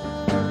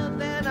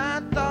than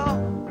I thought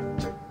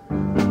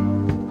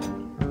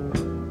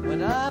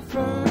when I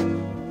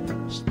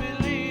first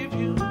believed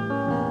you.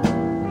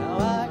 Now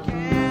I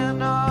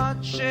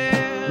cannot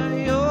share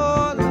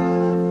your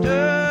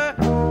laughter,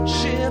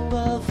 ship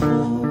of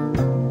fools.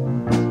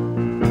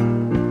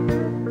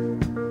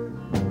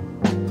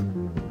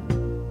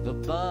 The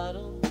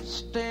bottle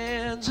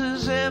stands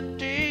as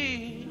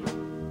empty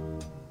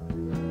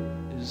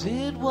as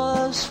it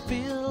was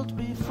filled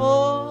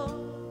before.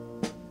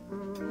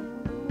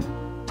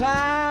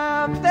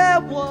 Time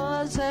there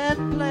was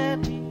and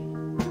plenty,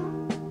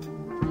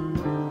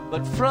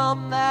 but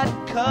from that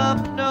cup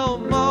no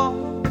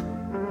more.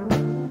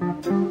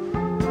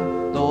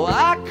 Though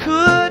I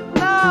could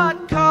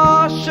not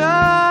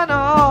caution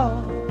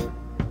all,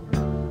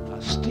 I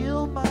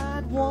still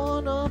might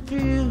warn of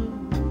you.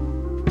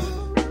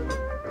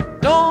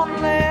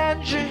 Don't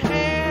lend your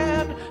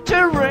hand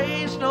to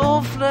raise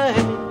no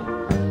flame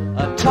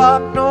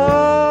atop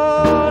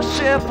no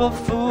ship of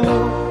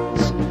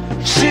fools,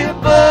 ship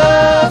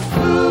of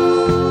fools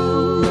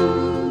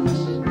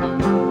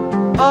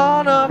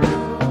on a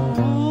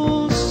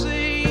cruel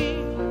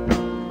sea,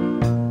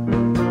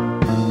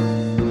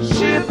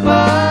 ship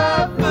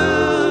of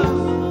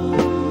fools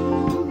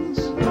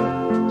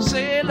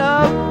sail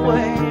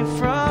away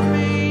from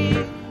me.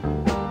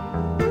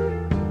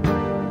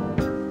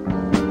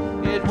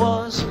 It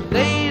was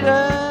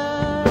later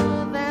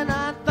than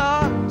I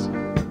thought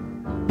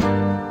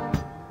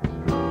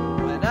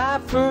when I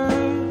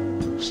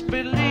first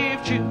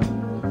believed you.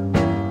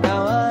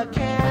 Now I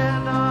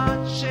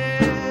cannot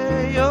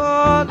share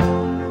your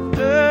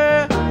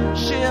laughter,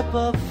 ship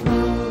of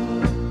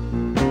fools.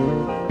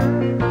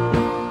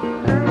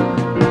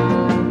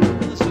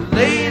 It's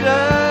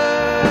later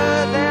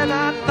than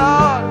I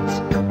thought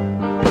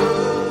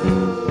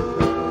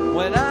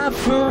when I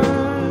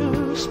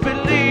first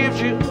believed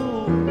you.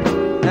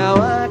 Now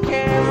I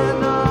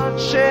cannot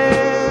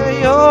share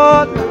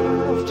your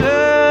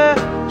laughter,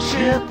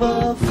 ship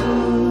of fools.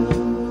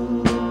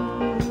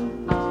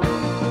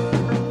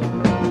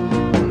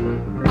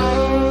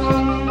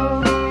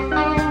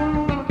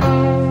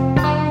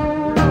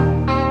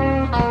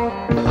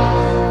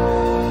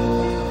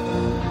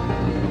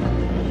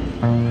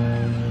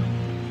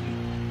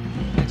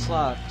 Thanks a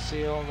lot. See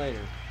you all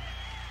later.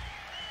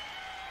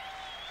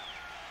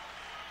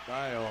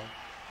 Bye, all.